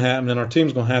 Something's going to happen, and our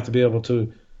team's going to have to be able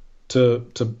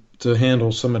to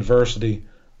handle some adversity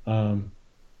to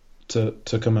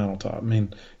come out on top. I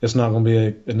mean, it's not going to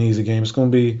be an easy game. It's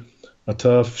going to be a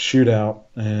tough shootout,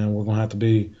 and we're going to have to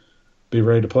be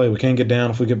ready to play. We can't get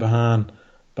down if we get behind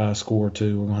by a score or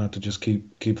 2. We're going to have to just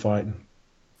keep fighting.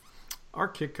 Our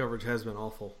kick coverage has been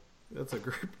awful. That's a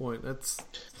great point.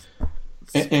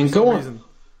 And going, reason,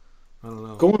 I don't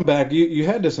know. Going back, you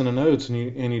had this in the notes and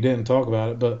you didn't talk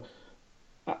about it, but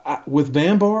with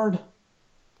Bambard,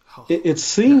 it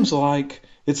seems like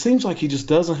he just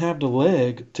doesn't have the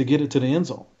leg to get it to the end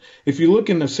zone. If you look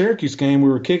in the Syracuse game, we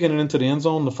were kicking it into the end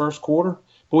zone in the first quarter,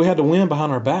 but we had to win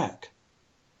behind our back.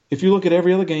 If you look at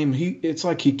every other game, it's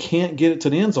like he can't get it to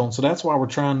the end zone. So that's why we're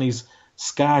trying these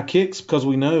sky kicks, because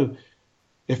we know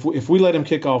if we let him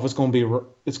kick off, it's going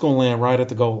to land right at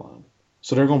the goal line.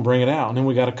 so they're going to bring it out, and then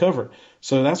we got to cover it.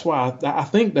 So that's why I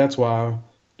think that's why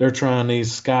they're trying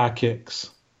these sky kicks,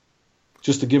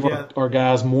 just to give Yeah, our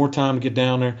guys more time to get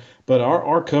down there. But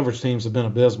our coverage teams have been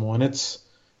abysmal, and it's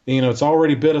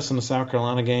already bit us in the South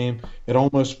Carolina game. It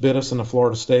almost bit us in the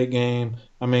Florida State game.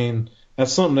 I mean,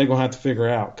 that's something they're going to have to figure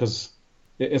out because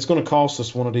it's going to cost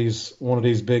us one of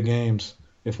these big games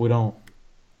if we don't.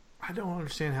 I don't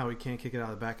understand how we can't kick it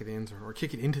out of the back of the end zone or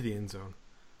kick it into the end zone.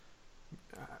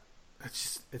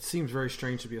 It seems very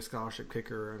strange to be a scholarship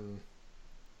kicker, and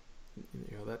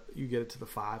that you get it to the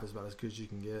 5 is about as good as you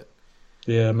can get.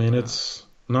 Yeah, I mean, it's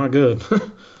not good.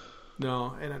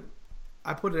 No, and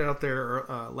I put it out there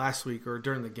last week or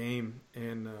during the game,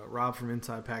 and Rob from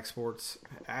Inside Pack Sports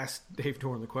asked Dave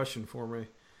Doran the question for me.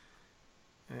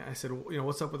 And I said,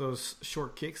 what's up with those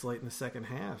short kicks late in the second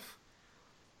half?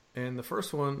 And the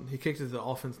first one, he kicked it to the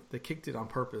offense. They kicked it on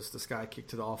purpose. This guy kicked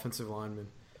to the offensive lineman.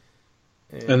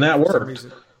 And that worked.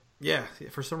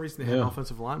 For some reason they had an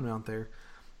offensive lineman out there.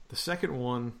 The second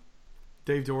one,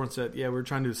 Dave Doran said, we were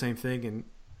trying to do the same thing, and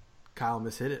Kyle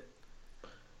mishit it.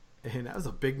 And that was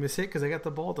a big mishit because they got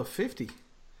the ball to 50.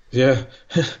 Yeah.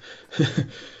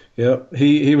 Yep.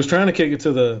 He was trying to kick it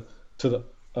to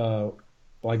the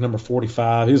like number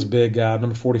 45. He was a big guy,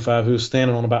 number 45, who was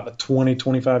standing on about the 20,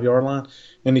 25-yard line.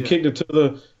 And he kicked it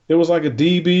to it was like a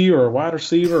DB or a wide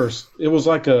receiver. It was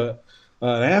like an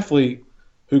athlete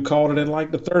who caught it at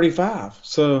like the 35.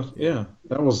 So,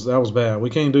 that was bad. We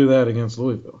can't do that against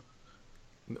Louisville.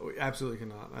 No, we absolutely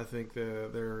cannot. I think they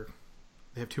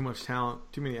have too much talent,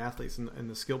 too many athletes in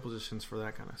the skill positions for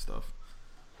that kind of stuff.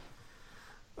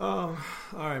 All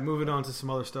right, moving on to some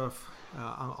other stuff.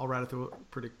 I'll ride it through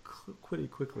pretty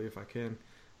quickly if I can.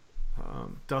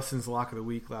 Dustin's lock of the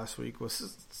week last week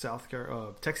was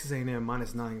Texas A&M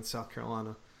 -9 in South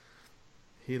Carolina.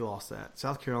 He lost that.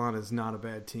 South Carolina is not a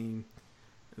bad team.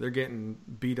 They're getting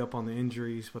beat up on the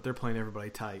injuries, but they're playing everybody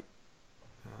tight.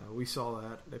 We saw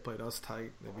that. They played us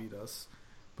tight. They beat us.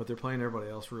 But they're playing everybody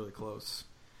else really close.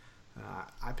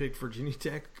 I picked Virginia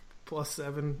Tech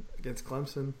 +7 against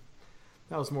Clemson.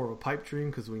 That was more of a pipe dream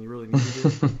because when you really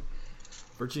needed it,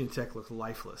 Virginia Tech looked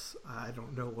lifeless. I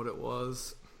don't know what it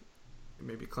was.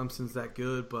 Maybe Clemson's that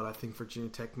good, but I think Virginia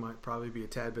Tech might probably be a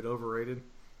tad bit overrated.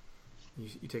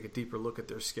 You take a deeper look at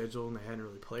their schedule, and they hadn't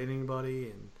really played anybody,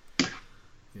 and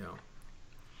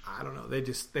I don't know.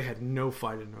 They had no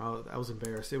fight in them. I was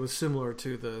embarrassed. It was similar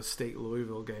to the State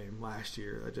Louisville game last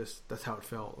year. That's how it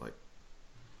felt. Like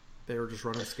they were just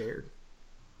running scared.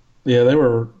 Yeah, they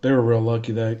were real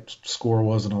lucky that score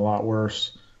wasn't a lot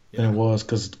worse than it was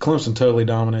because Clemson totally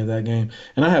dominated that game.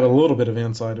 And I have a little bit of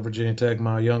insight to Virginia Tech.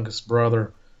 My youngest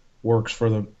brother works for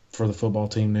the football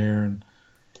team there, and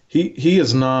he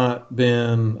has not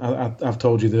been. I've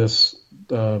told you this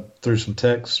through some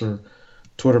texts or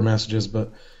Twitter messages,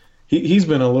 but he's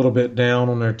been a little bit down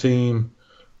on their team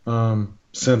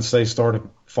since they started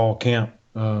fall camp.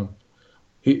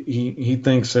 He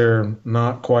thinks they're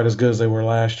not quite as good as they were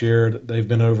last year. They've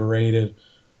been overrated.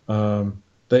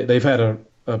 They've had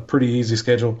a pretty easy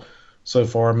schedule so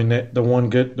far. I mean, the one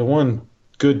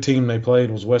good team they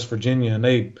played was West Virginia, and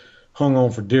they hung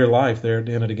on for dear life there at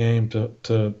the end of the game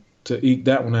to eke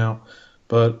that one out.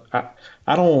 But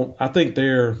I think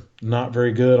they're not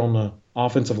very good on the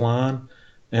offensive line,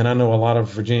 and I know a lot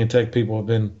of Virginia Tech people have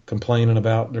been complaining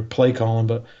about their play calling,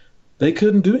 but they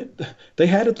couldn't do it. They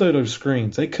had to throw those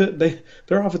screens. Their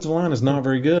offensive line is not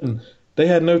very good, and they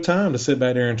had no time to sit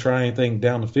back there and try anything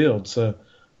down the field. So,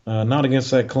 not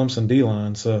against that Clemson D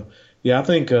line. So, yeah, I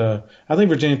think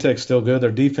Virginia Tech's still good.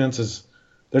 Their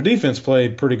defense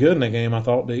played pretty good in that game. I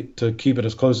thought to keep it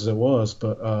as close as it was,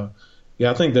 but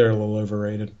I think they're a little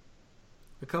overrated.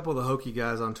 A couple of the Hokie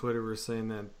guys on Twitter were saying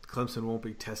that Clemson won't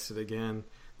be tested again.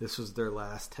 This was their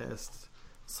last test.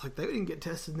 It's like they didn't get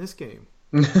tested in this game.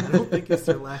 I don't think it's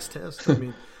their last test. I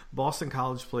mean, Boston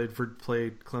College played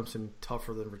Clemson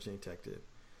tougher than Virginia Tech did.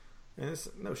 And it's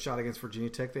no shot against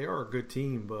Virginia Tech. They are a good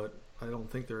team, but I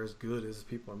don't think they're as good as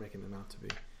people are making them out to be.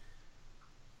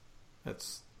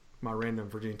 That's my random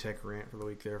Virginia Tech rant for the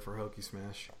week there for Hokie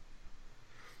Smash.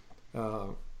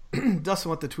 Dustin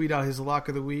wants to tweet out his lock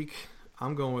of the week.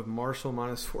 I'm going with Marshall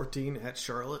 -14 at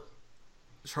Charlotte.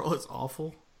 Charlotte's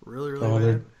awful. Really,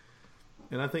 really bad.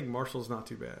 And I think Marshall's not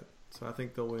too bad. So I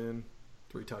think they'll win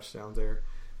 3 touchdowns there.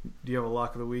 Do you have a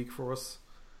lock of the week for us?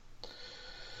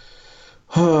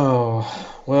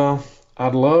 Oh, well,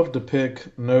 I'd love to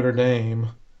pick Notre Dame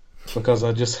because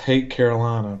I just hate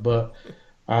Carolina, but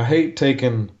I hate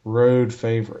taking road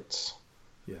favorites.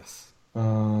 Yes.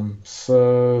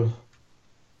 So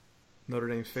Notre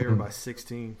Dame's favored by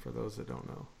 16 for those that don't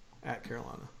know, at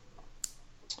Carolina.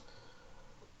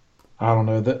 I don't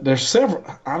know. There's several.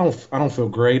 I don't feel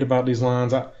great about these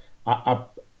lines. I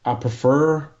I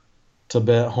prefer to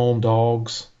bet home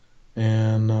dogs,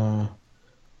 and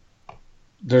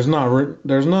there's none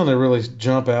that really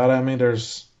jump out at me.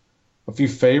 There's a few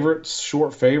favorites,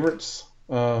 short favorites,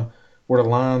 where the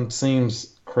line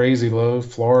seems crazy low.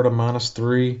 Florida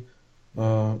 -3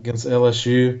 against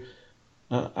LSU.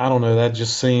 I don't know. That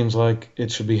just seems like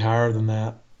it should be higher than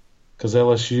that because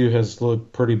LSU has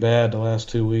looked pretty bad the last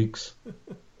 2 weeks.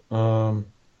 Um,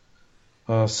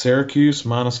 Syracuse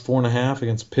 -4.5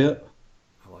 against Pitt.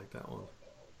 I like that one.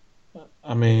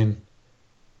 I mean,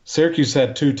 Syracuse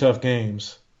had two tough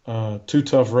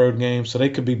road games, so they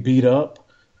could be beat up.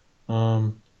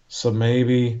 So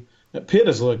maybe Pitt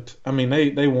has looked. I mean,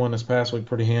 they won this past week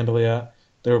pretty handily.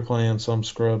 They were playing some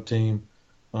scrub team,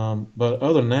 but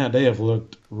other than that, they have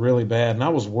looked really bad. And I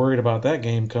was worried about that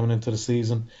game coming into the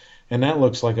season, and that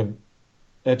looks like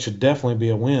that should definitely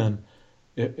be a win.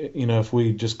 If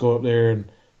we just go up there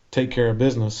and take care of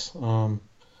business. I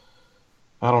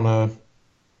don't know.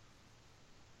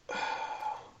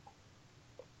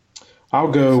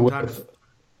 I'll go with.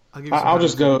 I'll give you some I'll time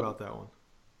just to think go. about that one.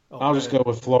 Oh, I'll go just ahead. go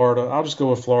with Florida. I'll just go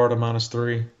with Florida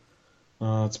 -3.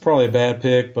 It's probably a bad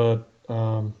pick, but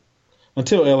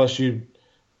until LSU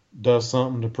does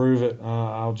something to prove it,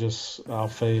 I'll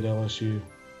fade LSU.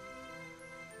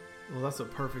 Well, that's a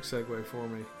perfect segue for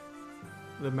me.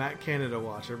 The Matt Canada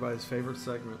Watch, everybody's favorite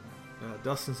segment.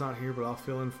 Dustin's not here, but I'll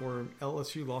fill in for him.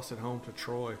 LSU lost at home to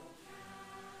Troy.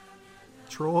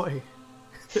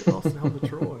 They lost at home to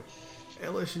Troy.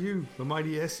 LSU, the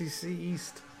mighty SEC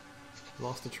East,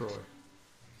 lost to Troy.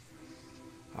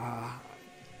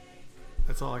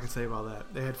 That's all I can say about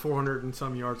that. They had 400 and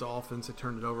some yards of offense. They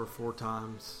turned it over 4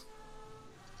 times.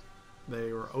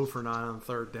 They were 0 for 9 on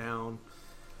third down.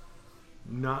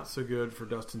 Not so good for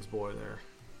Dustin's boy there.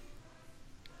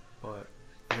 But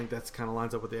I think that's kind of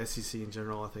lines up with the SEC in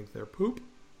general. I think they're poop.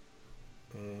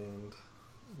 And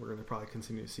we're going to probably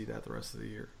continue to see that the rest of the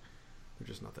year. They're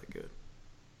just not that good.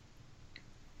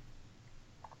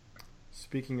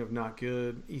 Speaking of not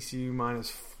good, ECU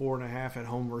 -4.5 at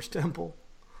home versus Temple.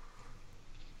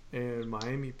 And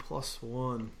Miami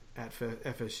 +1 at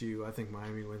FSU. I think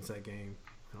Miami wins that game.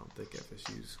 I don't think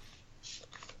FSU's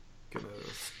going to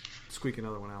squeak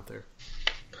another one out there.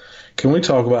 Can we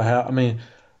talk about how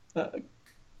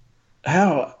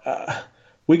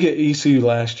we get ECU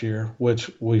last year, which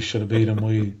we should have beat them.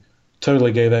 We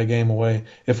totally gave that game away.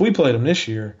 If we played them this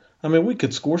year, we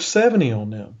could score 70 on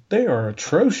them. They are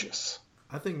atrocious.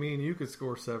 I think me and you could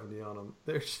score 70 on them.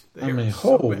 They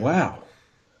bad. Wow.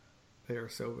 They are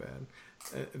so bad.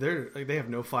 They have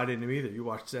no fight in them either. You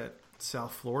watched that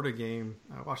South Florida game.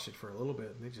 I watched it for a little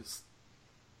bit, and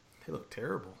they looked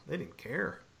terrible. They didn't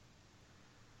care.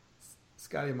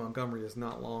 Scotty Montgomery is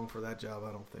not long for that job,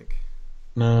 I don't think.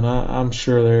 No, and I'm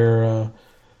sure they're.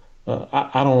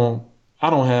 I don't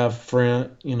have I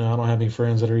don't have any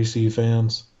friends that are ECU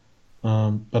fans,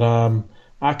 but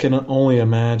I can only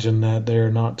imagine that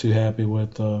they're not too happy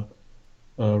with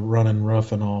running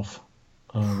Ruffin off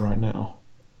right now.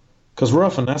 Because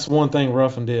that's one thing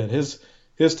Ruffin did.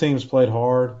 His teams played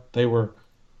hard. They were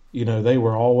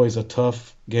always a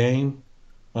tough game.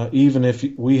 Even if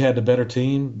we had the better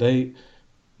team, that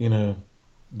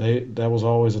was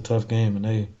always a tough game.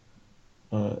 And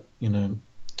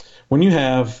when you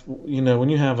have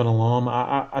an alum,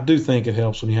 I do think it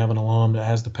helps when you have an alum that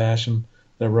has the passion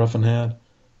that Ruffin had.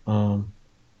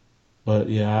 But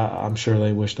yeah, I'm sure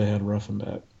they wish they had Ruffin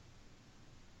back.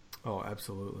 Oh,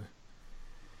 absolutely.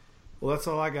 Well, that's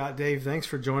all I got, Dave. Thanks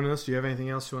for joining us. Do you have anything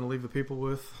else you want to leave the people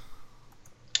with?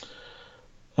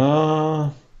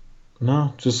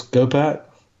 No, just go Pack.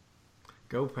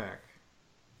 Go Pack.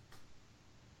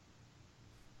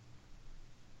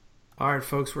 All right,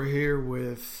 folks, we're here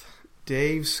with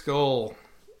Dave Skull.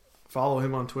 Follow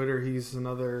him on Twitter. He's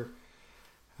another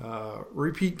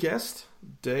repeat guest.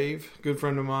 Dave, good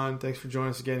friend of mine. Thanks for joining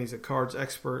us again. He's a cards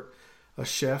expert, a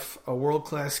chef, a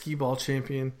world-class skee ball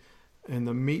champion, and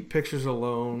the meat pictures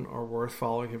alone are worth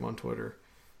following him on Twitter.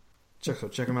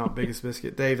 Check him out, Biggest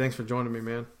Biscuit. Dave, thanks for joining me,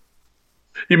 man.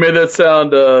 You made that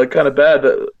sound kind of bad.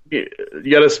 You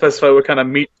got to specify what kind of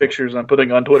meat pictures I'm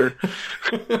putting on Twitter.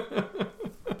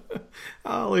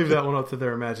 I'll leave that one up to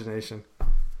their imagination.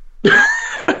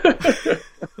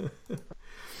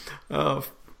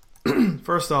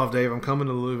 First off, Dave, I'm coming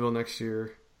to Louisville next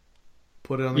year.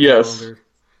 Put it on the calendar.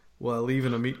 Will I leave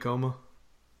in a meat coma?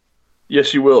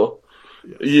 Yes, you will.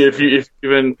 Yes.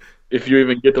 If you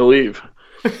even get to leave.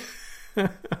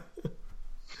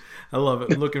 I love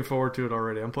it. I'm looking forward to it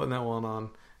already. I'm putting that one on,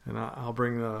 and I'll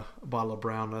bring a bottle of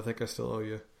brown. I think I still owe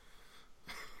you.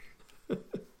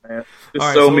 man.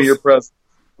 Just me your presence.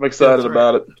 I'm excited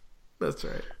about it. That's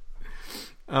right.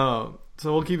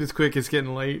 So we'll keep this quick. It's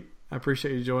getting late. I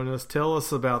appreciate you joining us. Tell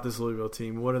us about this Louisville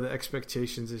team. What are the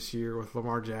expectations this year with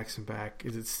Lamar Jackson back?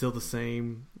 Is it still the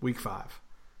same Week 5?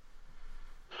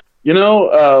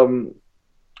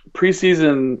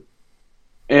 Preseason,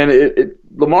 and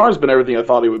Lamar's been everything I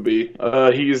thought he would be.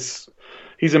 He's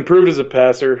improved as a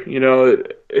passer.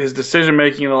 His decision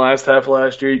making in the last half of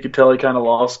last year, you could tell he kind of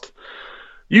lost.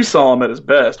 You saw him at his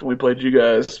best when we played you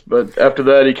guys, but after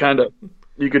that,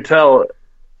 you could tell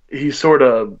he sort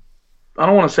of, I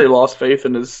don't want to say lost faith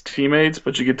in his teammates,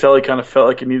 but you could tell he kind of felt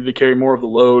like he needed to carry more of the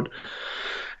load.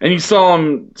 And you saw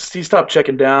him, he stopped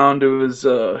checking down to his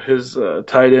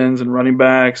tight ends and running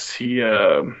backs. He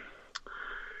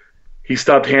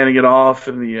stopped handing it off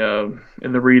in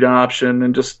the read option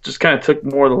and just kind of took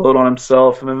more of the load on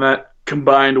himself. And then that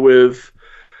combined with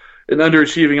an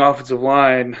underachieving offensive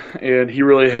line, and he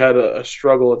really had a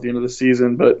struggle at the end of the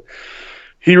season. But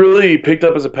he really picked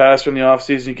up as a passer in the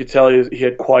offseason. You could tell he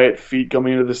had quiet feet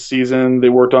coming into the season. They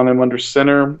worked on him under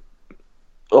center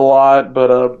a lot,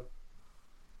 but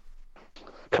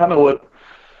kind of what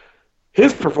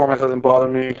his performance hasn't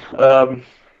bothered me.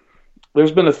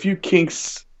 There's been a few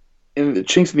chinks in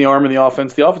the arm in the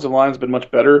offense. The offensive line's been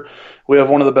much better. We have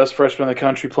one of the best freshmen in the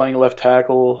country playing left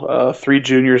tackle, 3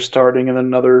 juniors starting, and then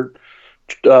another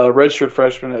redshirt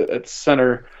freshman at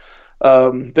center.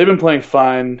 They've been playing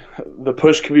fine. The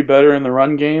push could be better in the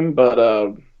run game,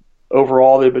 but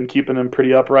overall they've been keeping him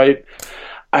pretty upright.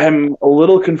 I am a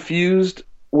little confused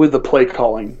with the play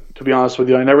calling, to be honest with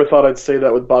you. I never thought I'd say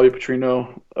that with Bobby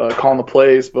Petrino calling the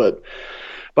plays, but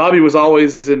Bobby was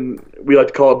always we like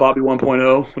to call it Bobby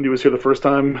 1.0 when he was here the first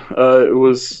time. It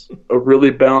was a really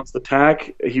balanced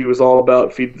attack. He was all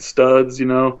about feed the studs,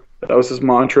 that was his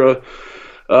mantra.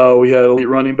 We had elite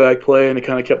running back play, and it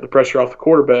kind of kept the pressure off the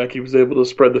quarterback. He was able to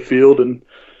spread the field and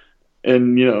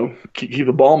keep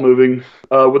the ball moving.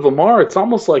 With Lamar, it's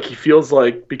almost like he feels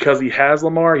like because he has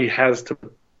Lamar, he has to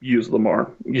use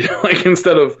Lamar.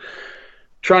 Instead of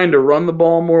trying to run the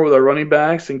ball more with our running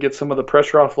backs and get some of the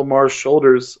pressure off Lamar's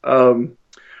shoulders,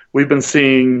 we've been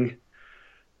seeing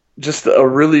just a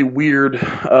really weird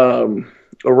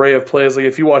array of plays. Like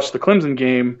if you watch the Clemson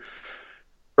game,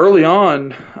 early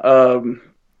on,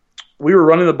 we were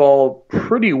running the ball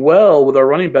pretty well with our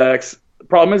running backs. The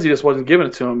problem is he just wasn't giving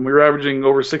it to him. We were averaging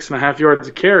over 6.5 yards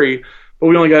a carry, but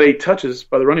we only got 8 touches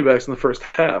by the running backs in the first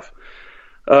half.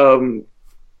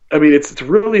 It's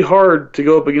really hard to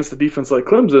go up against a defense like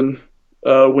Clemson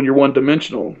when you're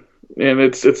one-dimensional, and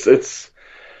it's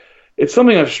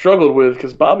something I've struggled with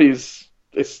because Bobby's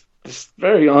it's just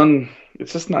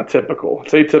not typical.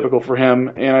 It's atypical for him,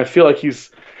 and I feel like he's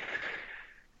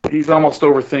almost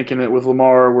overthinking it with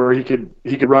Lamar, where he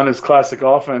could run his classic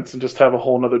offense and just have a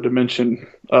whole other dimension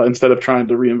instead of trying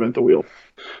to reinvent the wheel.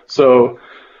 So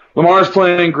Lamar's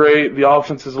playing great. The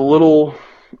offense is a little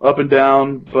up and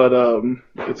down, but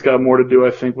it's got more to do,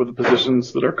 I think, with the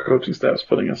positions that our coaching staff's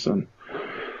putting us in.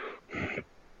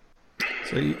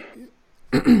 So,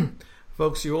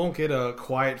 folks, you won't get a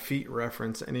quiet feet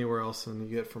reference anywhere else than you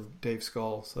get from Dave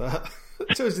Skull. So that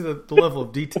shows you the level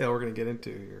of detail we're going to get into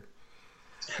here.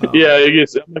 Yeah, I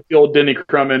guess I'm like the old Denny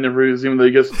Crum interviews, even though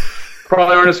you guys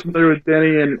probably aren't as familiar with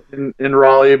Denny in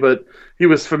Raleigh, but he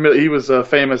was familiar. He was a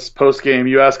famous post game.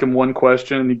 You ask him one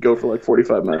question, and he'd go for like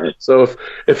 45 minutes. So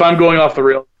if I'm going off the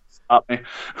rails, stop me.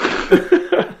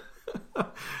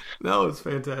 No, it's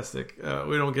fantastic.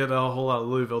 We don't get a whole lot of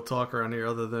Louisville talk around here,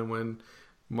 other than when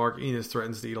Mark Enos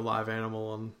threatens to eat a live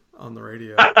animal on the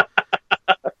radio.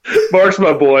 Mark's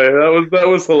my boy. That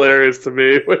was hilarious to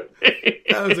me.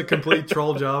 That was a complete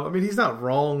troll job. I mean, he's not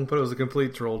wrong, but it was a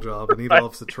complete troll job, and he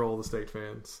loves to troll the state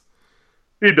fans.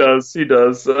 He does.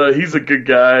 He's a good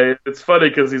guy. It's funny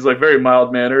because he's like very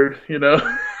mild mannered, Yeah.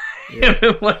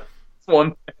 And like it's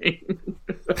one thing.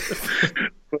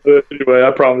 But anyway,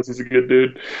 I promise he's a good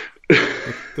dude.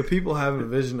 The people have a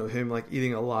vision of him like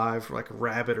eating a live like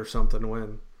rabbit or something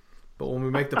but when we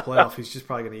make the playoff, he's just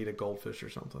probably going to eat a goldfish or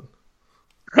something.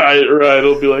 Right.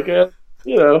 It'll be like,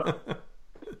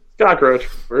 cockroach.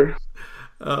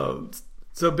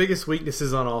 So biggest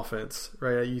weaknesses on offense,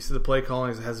 right? You see the play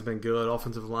calling hasn't been good.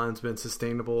 Offensive line's been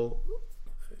sustainable.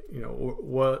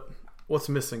 What's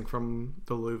missing from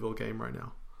the Louisville game right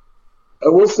now? I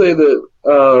will say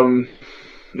that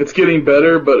it's getting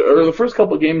better, but the first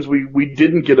couple of games we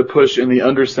didn't get a push in the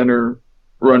under center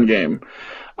run game.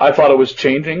 I thought it was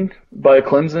changing by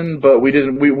Clemson, but we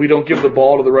didn't. We don't give the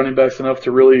ball to the running backs enough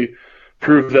to really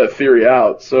prove that theory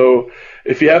out. So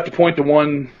if you have to point to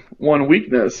one one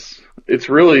weakness, it's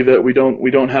really that we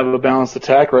don't have a balanced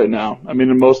attack right now. I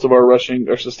mean, most of our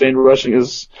sustained rushing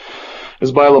is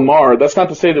by Lamar. That's not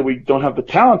to say that we don't have the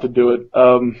talent to do it.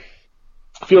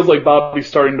 Feels like Bobby's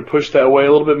starting to push that way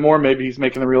a little bit more. Maybe he's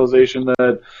making the realization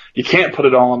that you can't put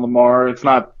it all on Lamar. It's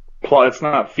not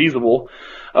feasible,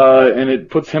 and it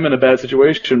puts him in a bad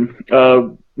situation.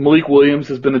 Malik Williams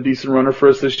has been a decent runner for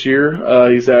us this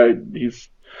year. He's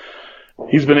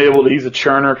been able to. He's a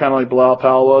churner, kind of like Bilal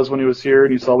Powell was when he was here,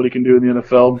 and you saw what he can do in the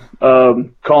NFL.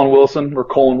 Colin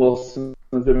Wilson,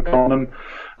 as they've been calling him.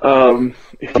 I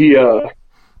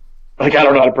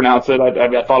don't know how to pronounce it. I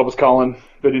thought it was Colin,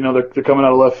 but they're coming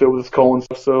out of left field with this Colin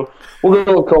stuff, so we'll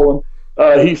go with Colin.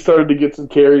 He started to get some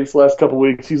carries last couple of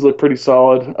weeks. He's looked pretty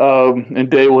solid.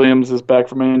 And Day Williams is back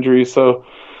from injury, so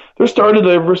they're starting to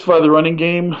diversify the running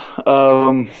game.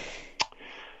 Other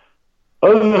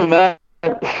than that,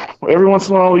 every once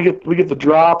in a while we get the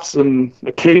drops, and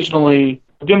occasionally,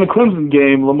 again, the Clemson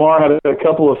game, Lamar had a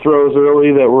couple of throws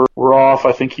early that were off.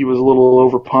 I think he was a little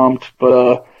overpumped,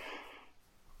 but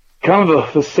kind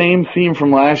of the same theme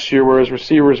from last year, where his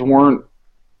receivers weren't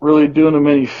really doing him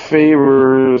any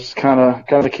favors, kind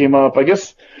of came up. I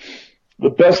guess the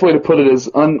best way to put it is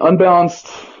unbalanced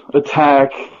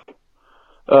attack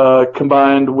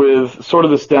combined with sort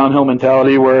of this downhill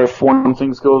mentality, where if one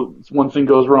thing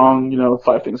goes wrong,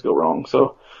 5 things go wrong.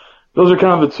 So those are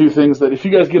kind of the two things that if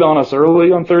you guys get on us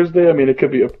early on Thursday, I mean, it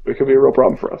could be a real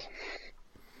problem for us.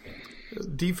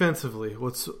 Defensively,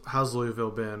 how's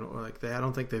Louisville been? I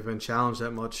don't think they've been challenged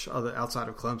that much outside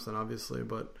of Clemson, obviously,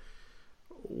 but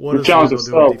what is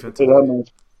Louisville doing defensively?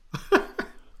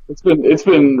 It's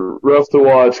been rough to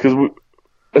watch, because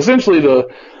essentially the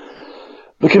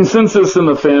consensus in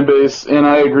the fan base, and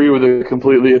I agree with it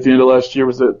completely at the end of last year,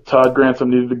 was that Todd Grantham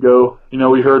needed to go.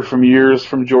 We heard from years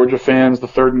from Georgia fans the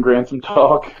third and Grantham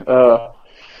talk,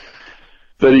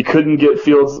 that he couldn't get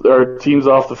teams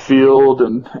off the field,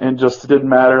 and just it didn't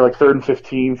matter. Like 3rd and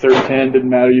 15, 3rd and 10 didn't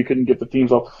matter. You couldn't get the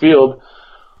teams off the field.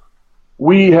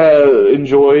 We have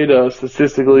enjoyed a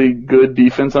statistically good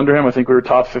defense under him. I think we were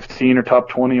top 15 or top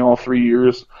 20 all 3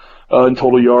 years in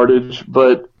total yardage.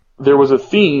 But there was a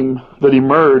theme that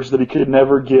emerged that he could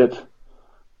never get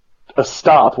a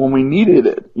stop when we needed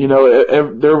it.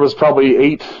 There was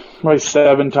probably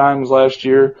 7 times last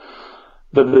year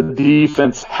that the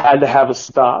defense had to have a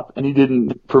stop, and he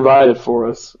didn't provide it for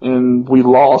us, and we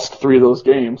lost 3 of those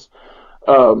games,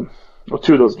 2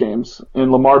 of those games, and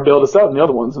Lamar bailed us out in the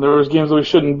other ones, and there was games that we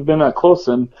shouldn't have been that close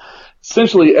in.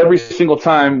 Essentially, every single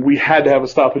time we had to have a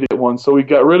stop, we did one, so we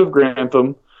got rid of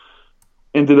Grantham,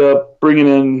 ended up bringing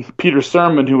in Peter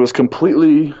Sermon, who was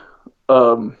completely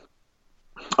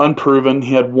unproven.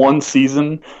 He had 1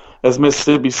 season as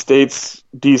Mississippi State's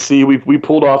DC. We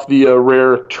pulled off the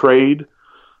rare trade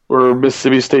where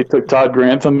Mississippi State took Todd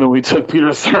Grantham and we took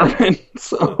Peter Sermon.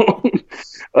 So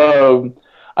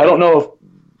I don't know if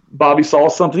Bobby saw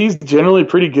something. He's generally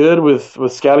pretty good with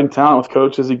scouting talent with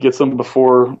coaches. He gets them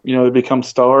before they become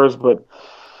stars. But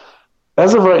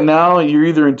as of right now, you're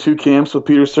either in 2 camps with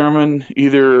Peter Sermon.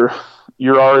 Either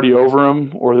you're already over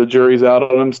him or the jury's out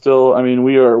on him still. I mean,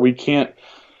 we can't.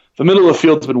 The middle of the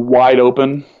field's been wide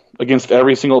open against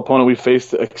every single opponent we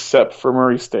faced except for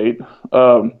Murray State.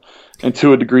 And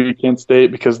to a degree, Kent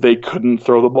State, because they couldn't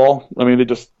throw the ball. I mean,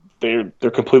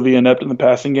 they're completely inept in the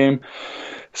passing game.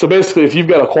 So basically, if you've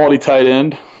got a quality tight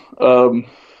end,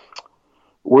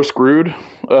 we're screwed.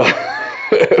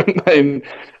 And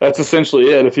that's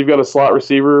essentially it. If you've got a slot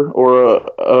receiver or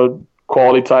a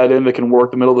quality tight end that can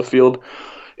work the middle of the field,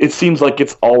 it seems like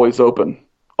it's always open,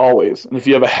 always. And if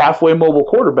you have a halfway mobile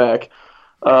quarterback,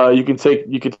 you can take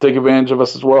advantage of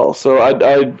us as well. So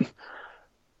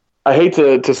I hate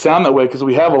to sound that way, because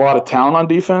we have a lot of talent on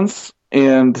defense,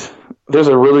 and there's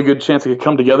a really good chance it could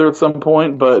come together at some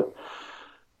point. But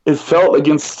it felt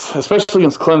especially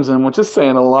against Clemson, which is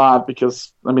saying a lot,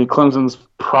 because I mean Clemson's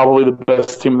probably the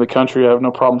best team in the country. I have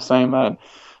no problem saying that.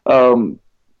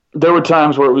 There were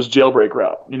times where it was jailbreak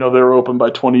route. They were open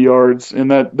by 20 yards,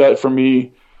 and that for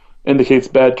me indicates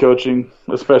bad coaching,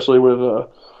 especially with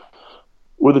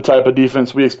the type of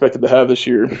defense we expected to have this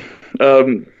year.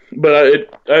 But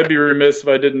I'd be remiss if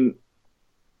I didn't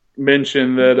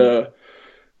mention that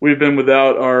we've been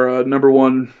without our number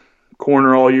 1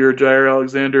 corner all year, Jair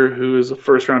Alexander, who is a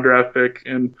first-round draft pick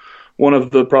and one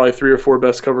of the probably 3 or 4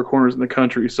 best cover corners in the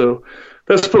country. So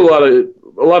that's put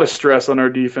a lot of stress on our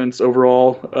defense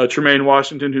overall. Tremaine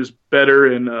Washington, who's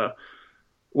better and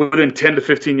within 10 to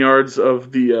 15 yards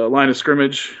of the line of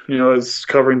scrimmage, is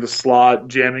covering the slot,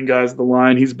 jamming guys at the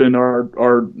line. He's been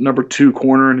our number 2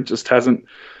 corner, and it just hasn't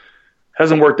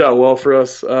worked out well for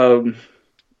us.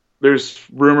 There's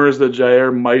rumors that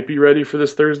Jair might be ready for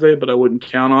this Thursday, but I wouldn't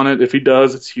count on it. If he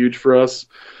does, it's huge for us.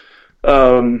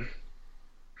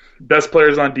 Best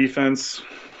players on defense.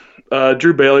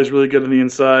 Drew Bailey's really good on the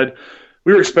inside.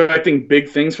 We were expecting big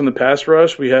things from the pass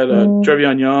rush. We had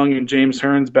Trevion Young and James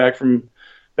Hearns back from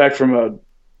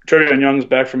Trevion Young's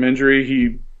back from injury.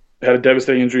 He had a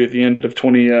devastating injury at the end of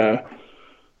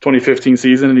 2015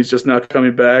 season, and he's just now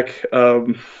coming back.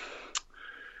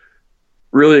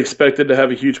 Really expected to have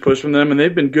a huge push from them, and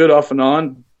they've been good off and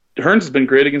on. Hearns has been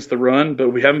great against the run,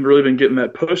 but we haven't really been getting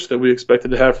that push that we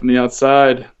expected to have from the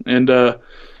outside. And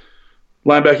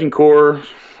linebacking core,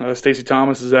 Stacey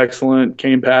Thomas is excellent.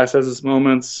 Kane Pass has his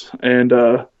moments. And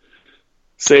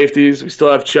safeties, we still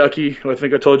have Chucky, who I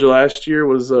think I told you last year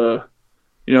was, you're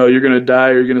going to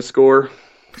die or you're going to score.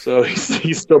 So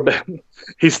he's still back.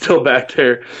 He's still back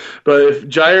there. But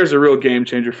if Jair's a real game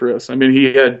changer for us. I mean,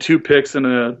 he had 2 picks and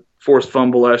a forced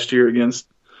fumble last year against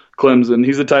Clemson.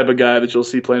 He's the type of guy that you'll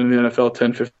see playing in the NFL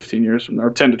 10, 15 years from now,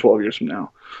 or 10 to 12 years from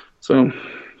now. So,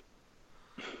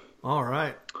 all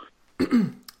right.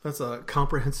 That's a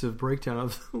comprehensive breakdown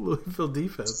of the Louisville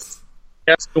defense.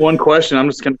 Ask one question. I'm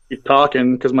just going to keep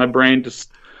talking because my brain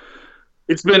just –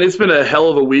 it's been a hell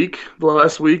of a week the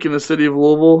last week in the city of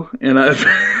Louisville, and I've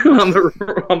been on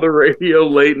the radio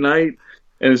late night,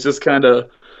 and it's just kind of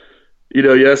 –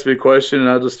 you ask me a question, and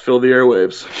I'll just fill the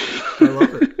airwaves. I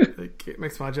love it. It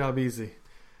makes my job easy.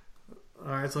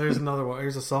 All right, so here's another one.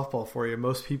 Here's a softball for you.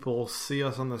 Most people see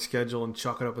us on the schedule and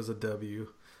chalk it up as a W.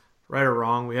 Right or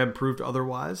wrong, we haven't proved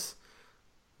otherwise.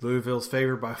 Louisville's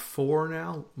favored by 4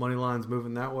 now. Money line's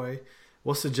moving that way.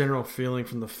 What's the general feeling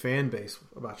from the fan base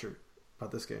about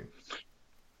this game?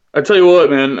 I tell you what,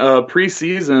 man.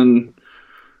 Preseason,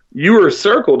 you were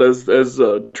circled as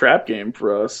a trap game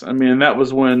for us. I mean, that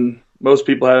was when most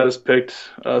people had us picked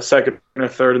second or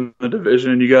third in the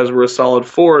division, and you guys were a solid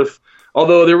 4th.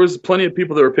 Although there was plenty of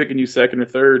people that were picking you second or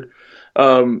third.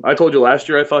 I told you last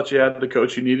year I thought you had the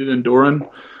coach you needed in Doran,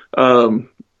 and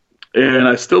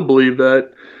I still believe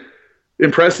that.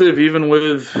 Impressive, even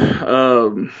with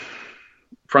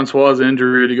Francois'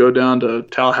 injury, to go down to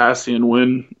Tallahassee and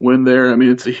win there. I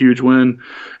mean, it's a huge win,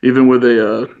 even with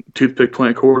a toothpick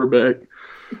playing quarterback.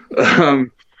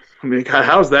 I mean,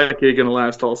 how's that kid going to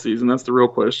last all season? That's the real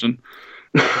question.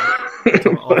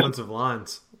 Offensive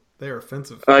lines. They are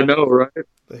offensive. I know, right?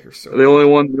 They are so the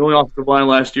only offensive line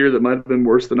last year that might have been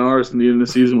worse than ours in the end of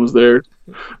the season was theirs.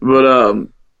 But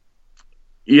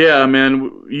yeah,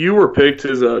 man, you were picked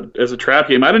as a trap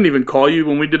game. I didn't even call you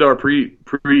when we did our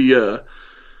preseason,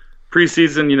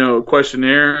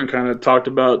 questionnaire and kind of talked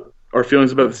about our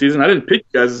feelings about the season. I didn't pick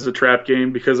you guys as a trap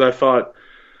game because I thought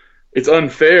it's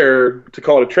unfair to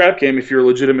call it a trap game if you're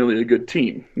legitimately a good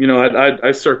team.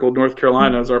 I circled North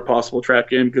Carolina as our possible trap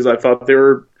game because I thought they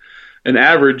were an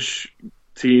average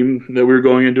team that we were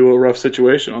going into a rough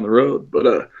situation on the road.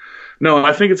 But no,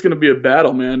 I think it's going to be a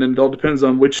battle, man, and it all depends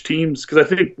on which teams, because I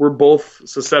think we're both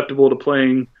susceptible to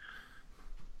playing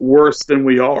worse than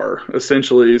we are,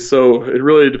 essentially. So it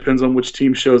really depends on which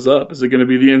team shows up. Is it going to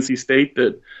be the NC State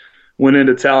that went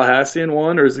into Tallahassee and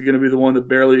won, or is it going to be the one that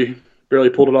barely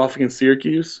pulled it off against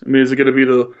Syracuse? I mean, is it going to be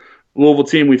the Louisville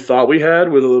team we thought we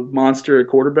had with a monster at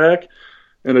quarterback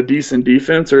and a decent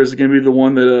defense, or is it going to be the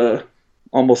one that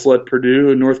almost let Purdue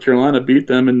and North Carolina beat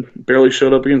them and barely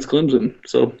showed up against Clemson?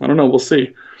 So I don't know. We'll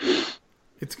see.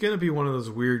 It's going to be one of those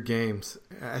weird games.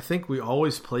 I think we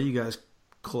always play you guys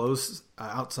close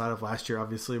outside of last year,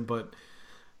 obviously, but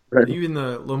right. Even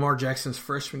the Lamar Jackson's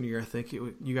freshman year, I think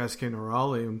you guys came to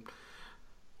Raleigh and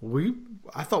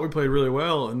I thought we played really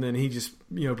well, and then he just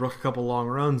broke a couple long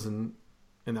runs, and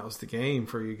that was the game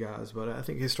for you guys. But I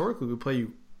think historically we play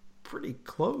you pretty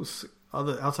close,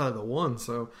 outside of the one.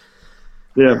 So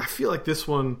yeah, I feel like this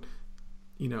one,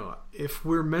 if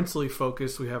we're mentally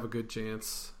focused, we have a good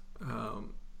chance. I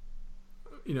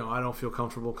don't feel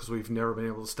comfortable because we've never been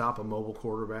able to stop a mobile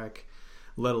quarterback,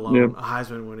 let alone a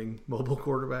Heisman-winning mobile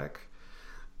quarterback.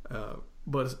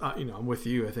 But I'm with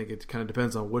you. I think it kind of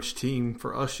depends on which team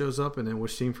for us shows up and then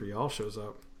which team for y'all shows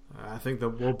up. I think that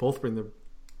we'll both bring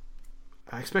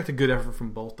I expect a good effort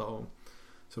from both of them,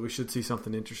 so we should see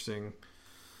something interesting.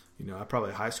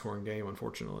 Probably a high-scoring game,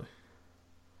 unfortunately.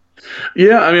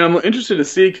 Yeah, I mean, I'm interested to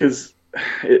see because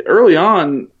early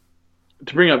on,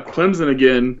 to bring up Clemson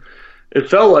again, it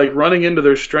felt like running into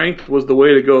their strength was the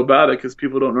way to go about it because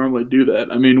people don't normally do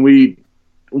that. I mean,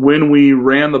 when we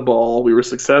ran the ball, we were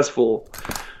successful.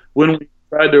 When we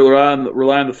tried to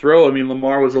rely on the throw, I mean,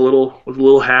 Lamar was a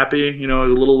little happy, a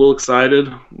little excited,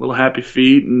 a little happy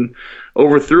feet, and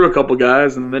overthrew a couple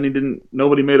guys, and then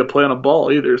nobody made a play on a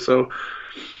ball either. So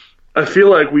I feel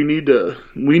like we need to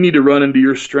run into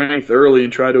your strength early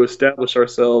and try to establish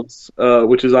ourselves,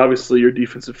 which is obviously your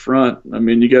defensive front. I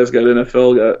mean, you guys got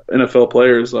NFL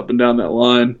players up and down that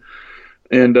line,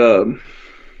 and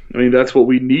I mean that's what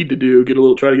we need to do.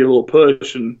 Try to get a little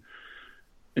push and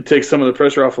take some of the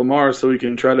pressure off Lamar so we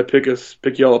can try to pick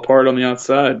y'all apart on the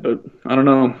outside. But I don't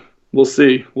know. We'll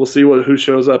see. We'll see who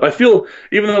shows up. I feel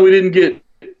even though we didn't get,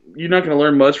 you're not going to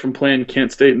learn much from playing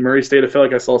Kent State and Murray State. I felt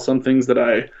like I saw some things that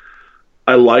I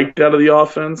liked out of the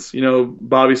offense. You know,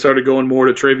 Bobby started going more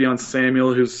to Travion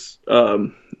Samuel, who's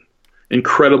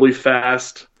incredibly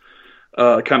fast,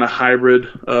 kind of hybrid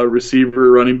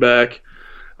receiver, running back.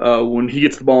 When he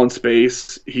gets the ball in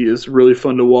space, he is really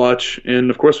fun to watch. And,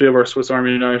 of course, we have our Swiss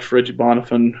Army knife, Reggie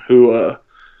Bonifant, who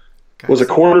was a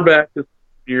quarterback this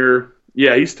year.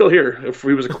 Yeah, he's still here. If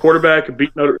he was a quarterback,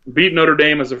 beat Notre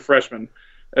Dame as a freshman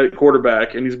at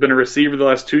quarterback, and he's been a receiver the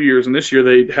last 2 years. And this year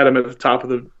they had him at the top of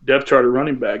the depth chart at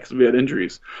running back because we had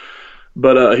injuries.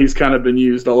 But he's kind of been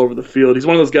used all over the field. He's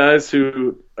one of those guys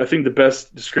who I think the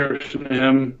best description of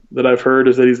him that I've heard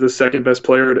is that he's the second best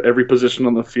player at every position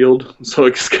on the field. So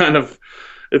it's kind of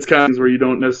where you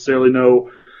don't necessarily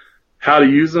know how to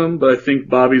use him, but I think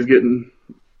Bobby's getting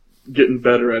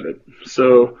better at it.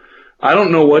 So I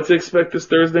don't know what to expect this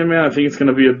Thursday, man. I think it's going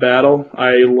to be a battle.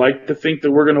 I like to think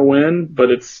that we're going to win, but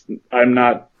I'm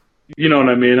not, you know what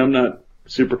I mean? I'm not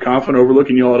super confident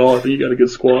overlooking y'all at all. I think you got a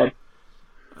good squad.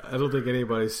 I don't think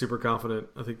anybody's super confident.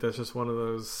 I think that's just one of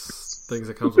those things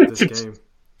that comes with this game.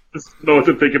 Just know what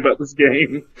to think about this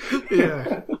game.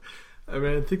 Yeah. I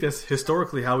mean, I think that's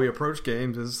historically how we approach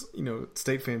games is, you know,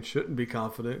 State fans shouldn't be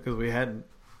confident because we hadn't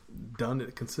done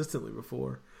it consistently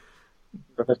before.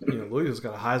 You know, Louisville's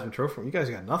got a Heisman Trophy. You guys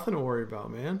got nothing to worry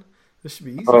about, man. This should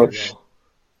be easy for y'all.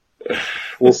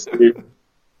 We'll see.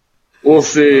 We'll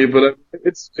see, but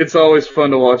it's always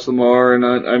fun to watch Lamar, and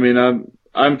I mean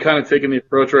I'm kind of taking the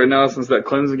approach right now since that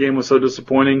Clemson game was so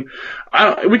disappointing.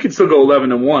 We could still go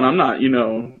 11-1.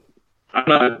 I'm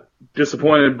not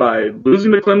disappointed by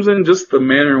losing to Clemson. Just the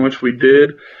manner in which we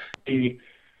did. We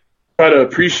try to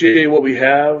appreciate what we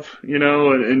have, you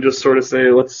know, and just sort of say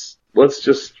let's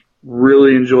just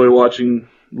really enjoy watching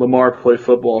Lamar play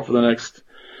football for the next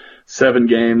 7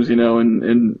 games, you know,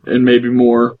 and maybe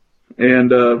more.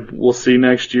 And we'll see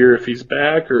next year if he's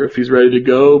back or if he's ready to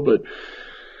go. But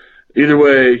either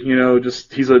way, you know,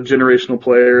 just he's a generational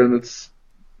player, and it's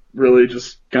really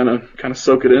just kind of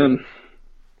soak it in.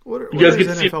 What are his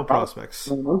NFL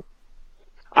prospects?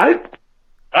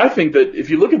 I think that if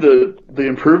you look at the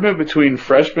improvement between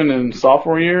freshman and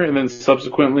sophomore year, and then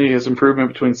subsequently his improvement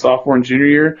between sophomore and junior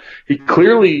year, he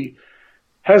clearly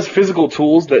has physical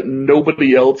tools that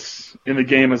nobody else in the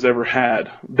game has ever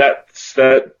had.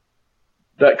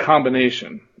 That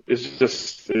combination is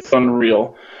it's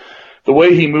unreal. The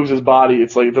way he moves his body,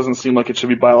 it's like it doesn't seem like it should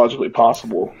be biologically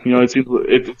possible. You know,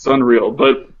 it's unreal.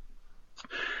 But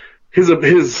his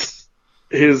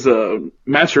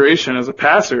maturation as a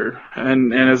passer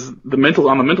and as on the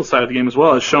mental side of the game as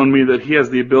well has shown me that he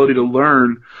has the ability to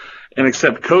learn and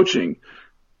accept coaching,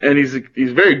 and he's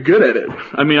very good at it.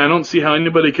 I mean, I don't see how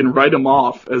anybody can write him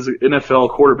off as an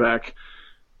NFL quarterback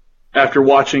after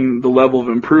watching the level of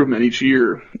improvement each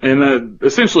year. And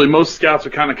essentially most scouts are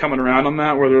kind of coming around on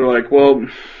that, where they're like, well,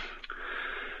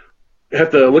 they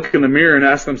have to look in the mirror and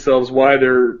ask themselves why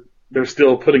they're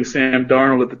still putting Sam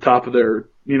Darnold at the top of their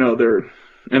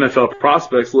NFL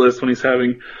prospects list when he's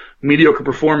having mediocre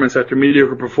performance after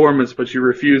mediocre performance, but you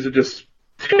refuse to just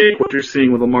take what you're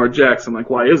seeing with Lamar Jackson. Like,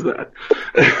 why is that?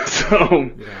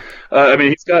 I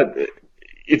mean, he's got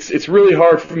 – it's really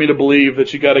hard for me to believe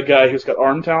that you got a guy who's got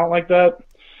arm talent like that,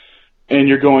 and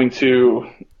you're going to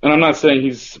 – and I'm not saying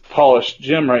he's polished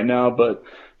Jim right now, but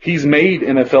he's made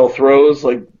NFL throws,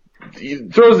 like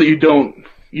throws that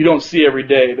you don't see every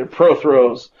day. They're pro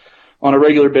throws on a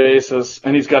regular basis,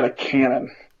 and he's got a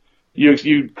cannon.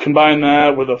 You combine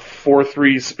that with a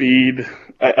 4.3 speed,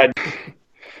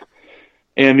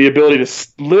 and the ability to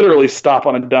literally stop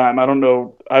on a dime. I don't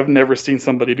know. I've never seen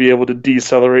somebody be able to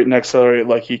decelerate and accelerate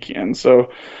like he can.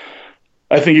 So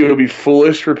I think it would be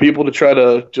foolish for people to try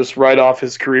to just write off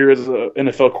his career as an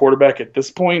NFL quarterback at this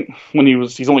point when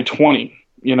he's only 20.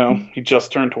 You know, he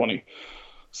just turned 20.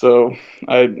 So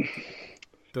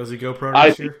does he go pro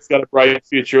next year? Think he's got a bright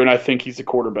future, and I think he's a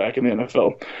quarterback in the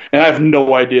NFL. And I have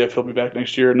no idea if he'll be back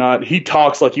next year or not. He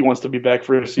talks like he wants to be back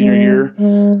for his senior year,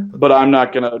 but I'm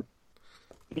not gonna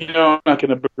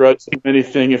begrudge him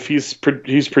anything. If he's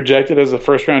projected as a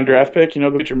first-round draft pick, you know,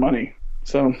 go get your money.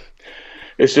 So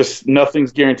it's just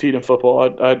nothing's guaranteed in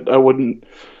football. I wouldn't,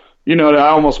 you know, I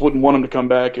almost wouldn't want him to come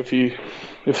back if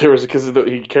there was, because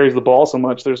he carries the ball so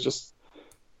much. There's just,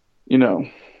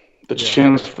 the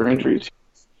chance for injuries.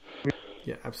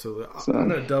 Yeah, absolutely. So, I'm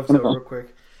going to dovetail real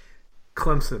quick.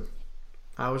 Clemson.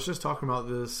 I was just talking about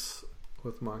this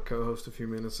with my co-host a few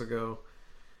minutes ago.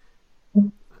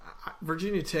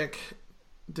 Virginia Tech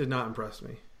did not impress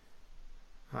me.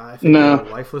 I think they were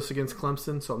lifeless against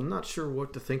Clemson, so I'm not sure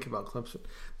what to think about Clemson.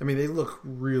 I mean, they look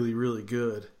really, really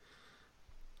good.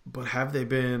 But have they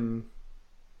been...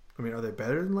 I mean, are they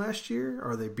better than last year?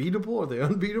 Are they beatable? Are they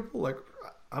unbeatable? Like,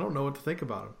 I don't know what to think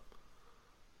about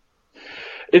them.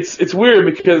 It's weird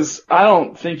because I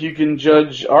don't think you can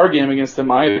judge our game against them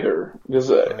either.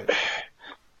 Because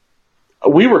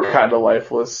we were kind of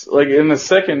lifeless. Like in the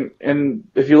second, and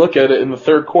if you look at it in the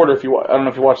third quarter, I don't know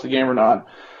if you watched the game or not.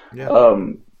 Yeah.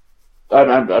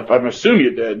 I'm assuming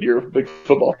you did. You're a big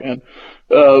football fan,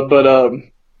 but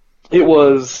it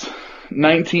was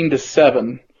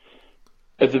 19-7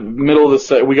 at the middle of the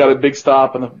set. We got a big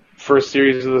stop in the first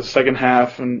series of the second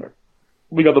half, and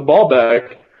we got the ball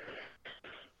back.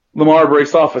 Lamar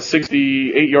breaks off a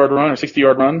 68-yard run or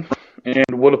 60-yard run and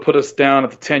would have put us down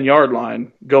at the 10-yard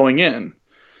line going in.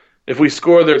 If we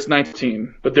score there, it's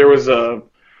 19. But there was a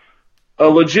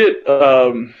legit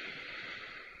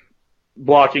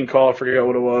blocking call. I forget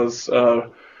what it was. I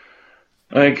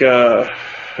think there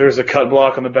was a cut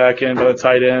block on the back end by the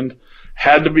tight end.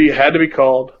 Had to be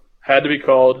called. But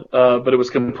it was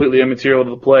completely immaterial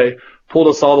to the play. Pulled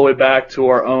us all the way back to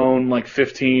our own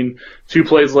 15. 2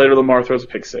 plays later, Lamar throws a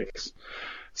pick six.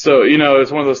 So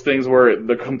it's one of those things where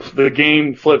the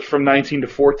game flipped from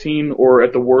 19-14, or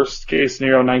at the worst case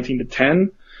scenario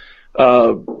 19-10,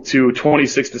 to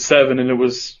 26-7, and it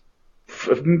was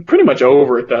pretty much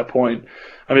over at that point.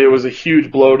 I mean, it was a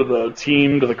huge blow to the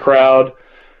team, to the crowd.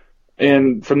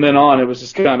 And from then on, it was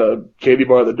just kind of Katie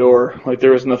bar the door. Like,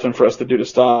 there was nothing for us to do to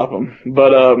stop them.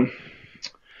 But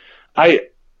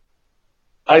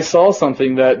I saw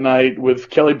something that night with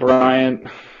Kelly Bryant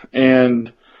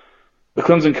and the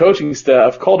Clemson coaching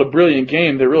staff called a brilliant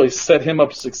game that really set him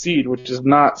up to succeed, which is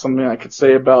not something I could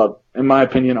say about, in my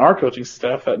opinion, our coaching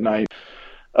staff that night.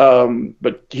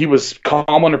 But he was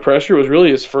calm under pressure. It was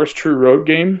really his first true road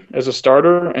game as a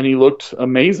starter, and he looked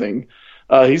amazing.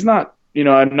 He's not,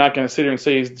 I'm not going to sit here and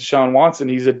say he's Deshaun Watson.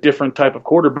 He's a different type of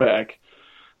quarterback.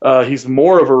 He's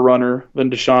more of a runner than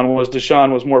Deshaun was.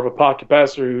 Deshaun was more of a pocket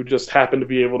passer who just happened to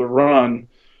be able to run,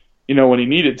 when he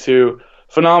needed to.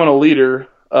 Phenomenal leader.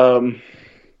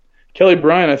 Kelly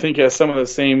Bryant, I think, has some of the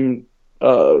same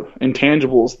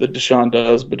intangibles that Deshaun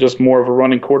does, but just more of a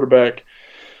running quarterback.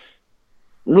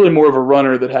 Really more of a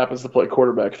runner that happens to play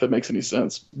quarterback, if that makes any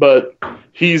sense. But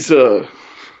he's a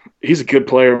good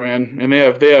player, man. And they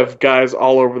have guys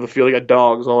all over the field. They got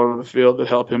dogs all over the field that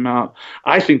help him out.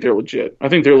 I think they're legit. I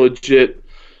think they're legit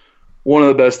one of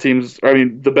the best teams. I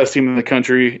mean, the best team in the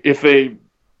country. If they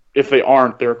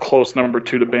aren't, they're a close number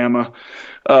 2 to Bama.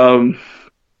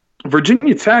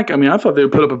 Virginia Tech, I mean, I thought they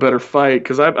would put up a better fight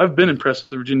because I've been impressed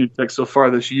with Virginia Tech so far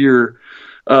this year.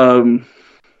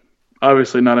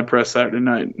 Obviously not impressed Saturday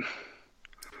night.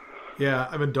 Yeah,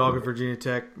 I've been dogging Virginia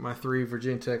Tech. My 3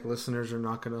 Virginia Tech listeners are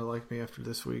not going to like me after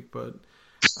this week, but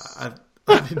I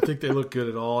didn't think they looked good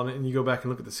at all. And you go back and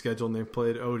look at the schedule, and they've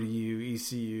played ODU,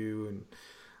 ECU, and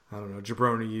I don't know,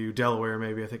 Jabroni U, Delaware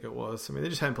maybe I think it was. I mean, they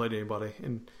just hadn't played anybody.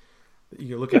 And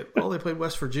you look at, they played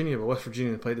West Virginia, but West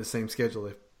Virginia played the same schedule.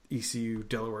 They ECU,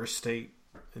 Delaware State,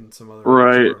 and some other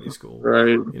Jabroni school.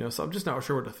 Right. So I'm just not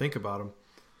sure what to think about them.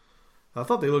 I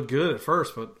thought they looked good at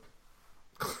first, but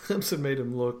Clemson made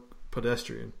them look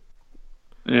pedestrian.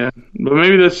 Yeah, but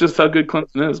maybe that's just how good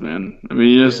Clemson is, man. I mean,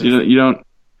 you don't.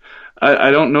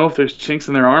 I don't know if there's chinks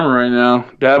in their armor right now.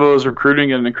 Dabo is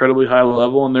recruiting at an incredibly high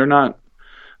level, and they're not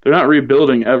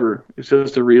rebuilding ever. It's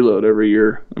just a reload every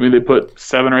year. I mean, they put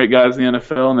 7 or 8 guys in the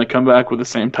NFL, and they come back with the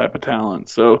same type of talent.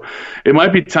 So it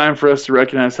might be time for us to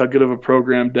recognize how good of a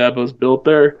program Dabo's built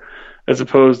there, as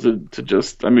opposed to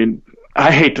just. I mean, I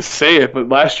hate to say it, but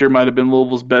last year might have been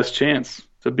Louisville's best chance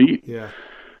to beat. Yeah.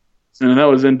 And that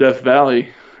was in Death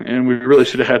Valley, and we really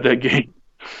should have had that game.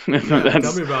 Yeah,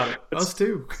 tell me about it. Us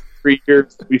too. 3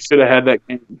 years, we should have had that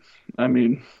game. I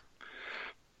mean,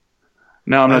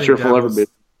 now I'm not sure if we'll ever be.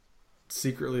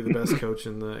 Secretly the best coach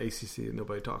in the ACC that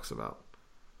nobody talks about.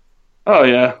 Oh,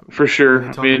 yeah, for sure.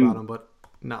 They talk about him, but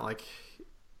not like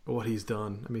what he's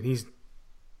done. I mean, he's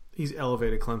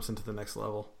elevated Clemson to the next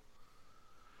level.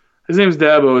 His name's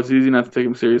Dabo. It's easy not to take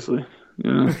him seriously.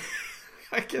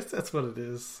 I guess that's what it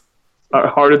is.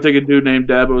 Hard to take a dude named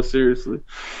Dabo seriously.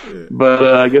 But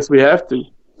I guess we have to.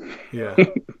 Yeah.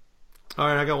 All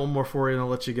right, I got one more for you, and I'll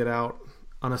let you get out.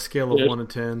 On a scale of 1 to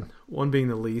 10, 1 being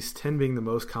the least, 10 being the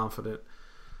most confident,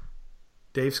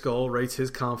 Dave Skull rates his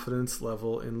confidence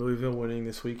level in Louisville winning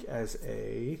this week as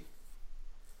a...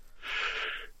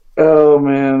 Oh,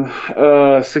 man.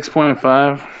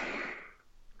 6.5.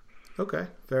 Okay,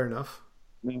 fair enough.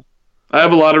 I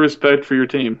have a lot of respect for your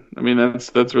team. I mean,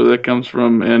 that's where that comes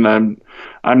from, and I'm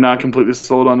not completely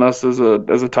sold on us as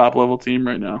a top level team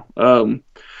right now.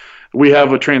 We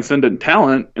have a transcendent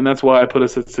talent, and that's why I put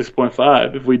us at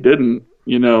 6.5. If we didn't,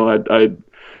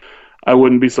 I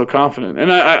wouldn't be so confident. And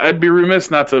I'd be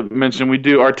remiss not to mention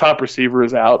our top receiver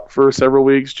is out for several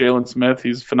weeks, Jalen Smith.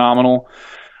 He's phenomenal.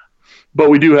 But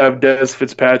we do have Dez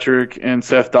Fitzpatrick and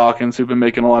Seth Dawkins who've been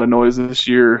making a lot of noise this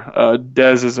year.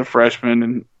 Dez is a freshman,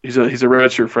 and he's a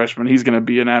redshirt freshman. He's going to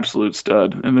be an absolute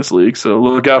stud in this league. So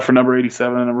look out for number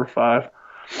 87 and number 5.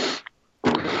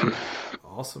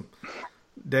 Awesome.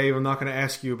 Dave, I'm not going to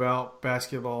ask you about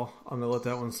basketball. I'm going to let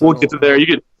that one settle. We'll get to there.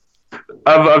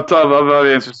 I've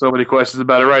answered so many questions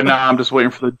about it. Right now, I'm just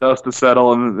waiting for the dust to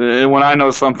settle, and when I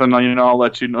know something, I'll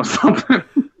let you know something.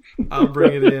 I'll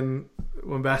bring it in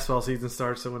when basketball season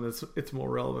starts, and when it's more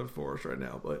relevant for us right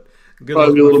now. But good luck,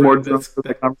 probably a little more drunk for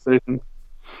the conversation.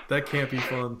 That can't be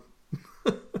fun.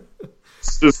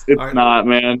 It's right. Not,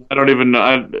 man. I don't even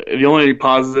know. The only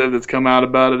positive that's come out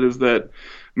about it is that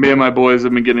me and my boys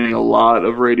have been getting a lot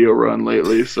of radio run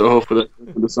lately, so hopefully that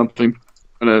turns into something.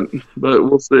 But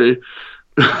we'll see.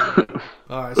 All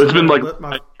right, so it's been like,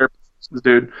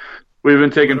 dude, we've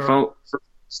been taking phone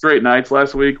straight nights.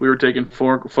 Last week we were taking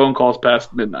phone calls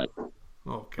past midnight.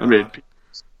 Oh, God. I mean,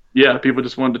 yeah, people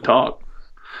just wanted to talk.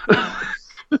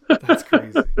 That's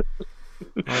crazy. All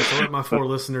right, so let my 4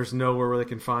 listeners know where they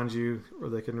can find you,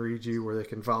 where they can read you, where they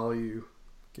can follow you.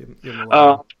 Give them a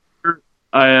line.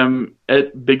 I am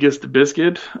at Biggest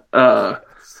Biscuit.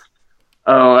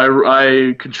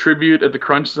 I contribute at the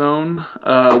Crunch Zone.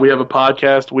 We have a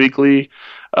podcast weekly.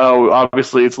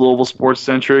 Obviously, it's Louisville sports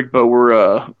centric, but we're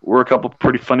a couple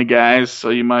pretty funny guys, so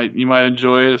you might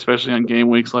enjoy it, especially on game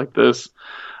weeks like this.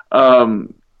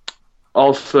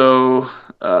 Also,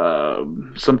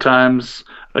 sometimes,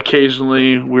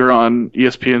 occasionally, we're on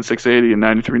ESPN 680 and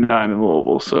 93.9 in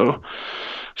Louisville. So,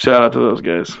 shout out to those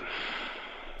guys.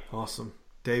 Awesome,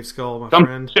 Dave Skull, my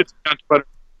friend.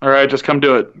 All right, just come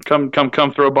do it. Come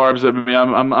throw barbs at me.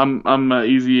 I'm a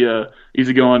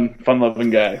easy going, fun loving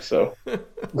guy. So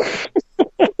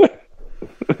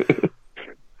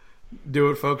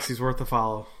do it, folks. He's worth a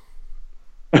follow.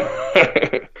 All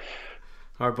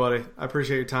right, buddy. I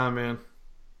appreciate your time, man.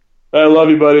 I love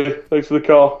you, buddy. Thanks for the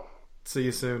call. See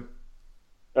you soon.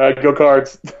 All right, go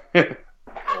Cards.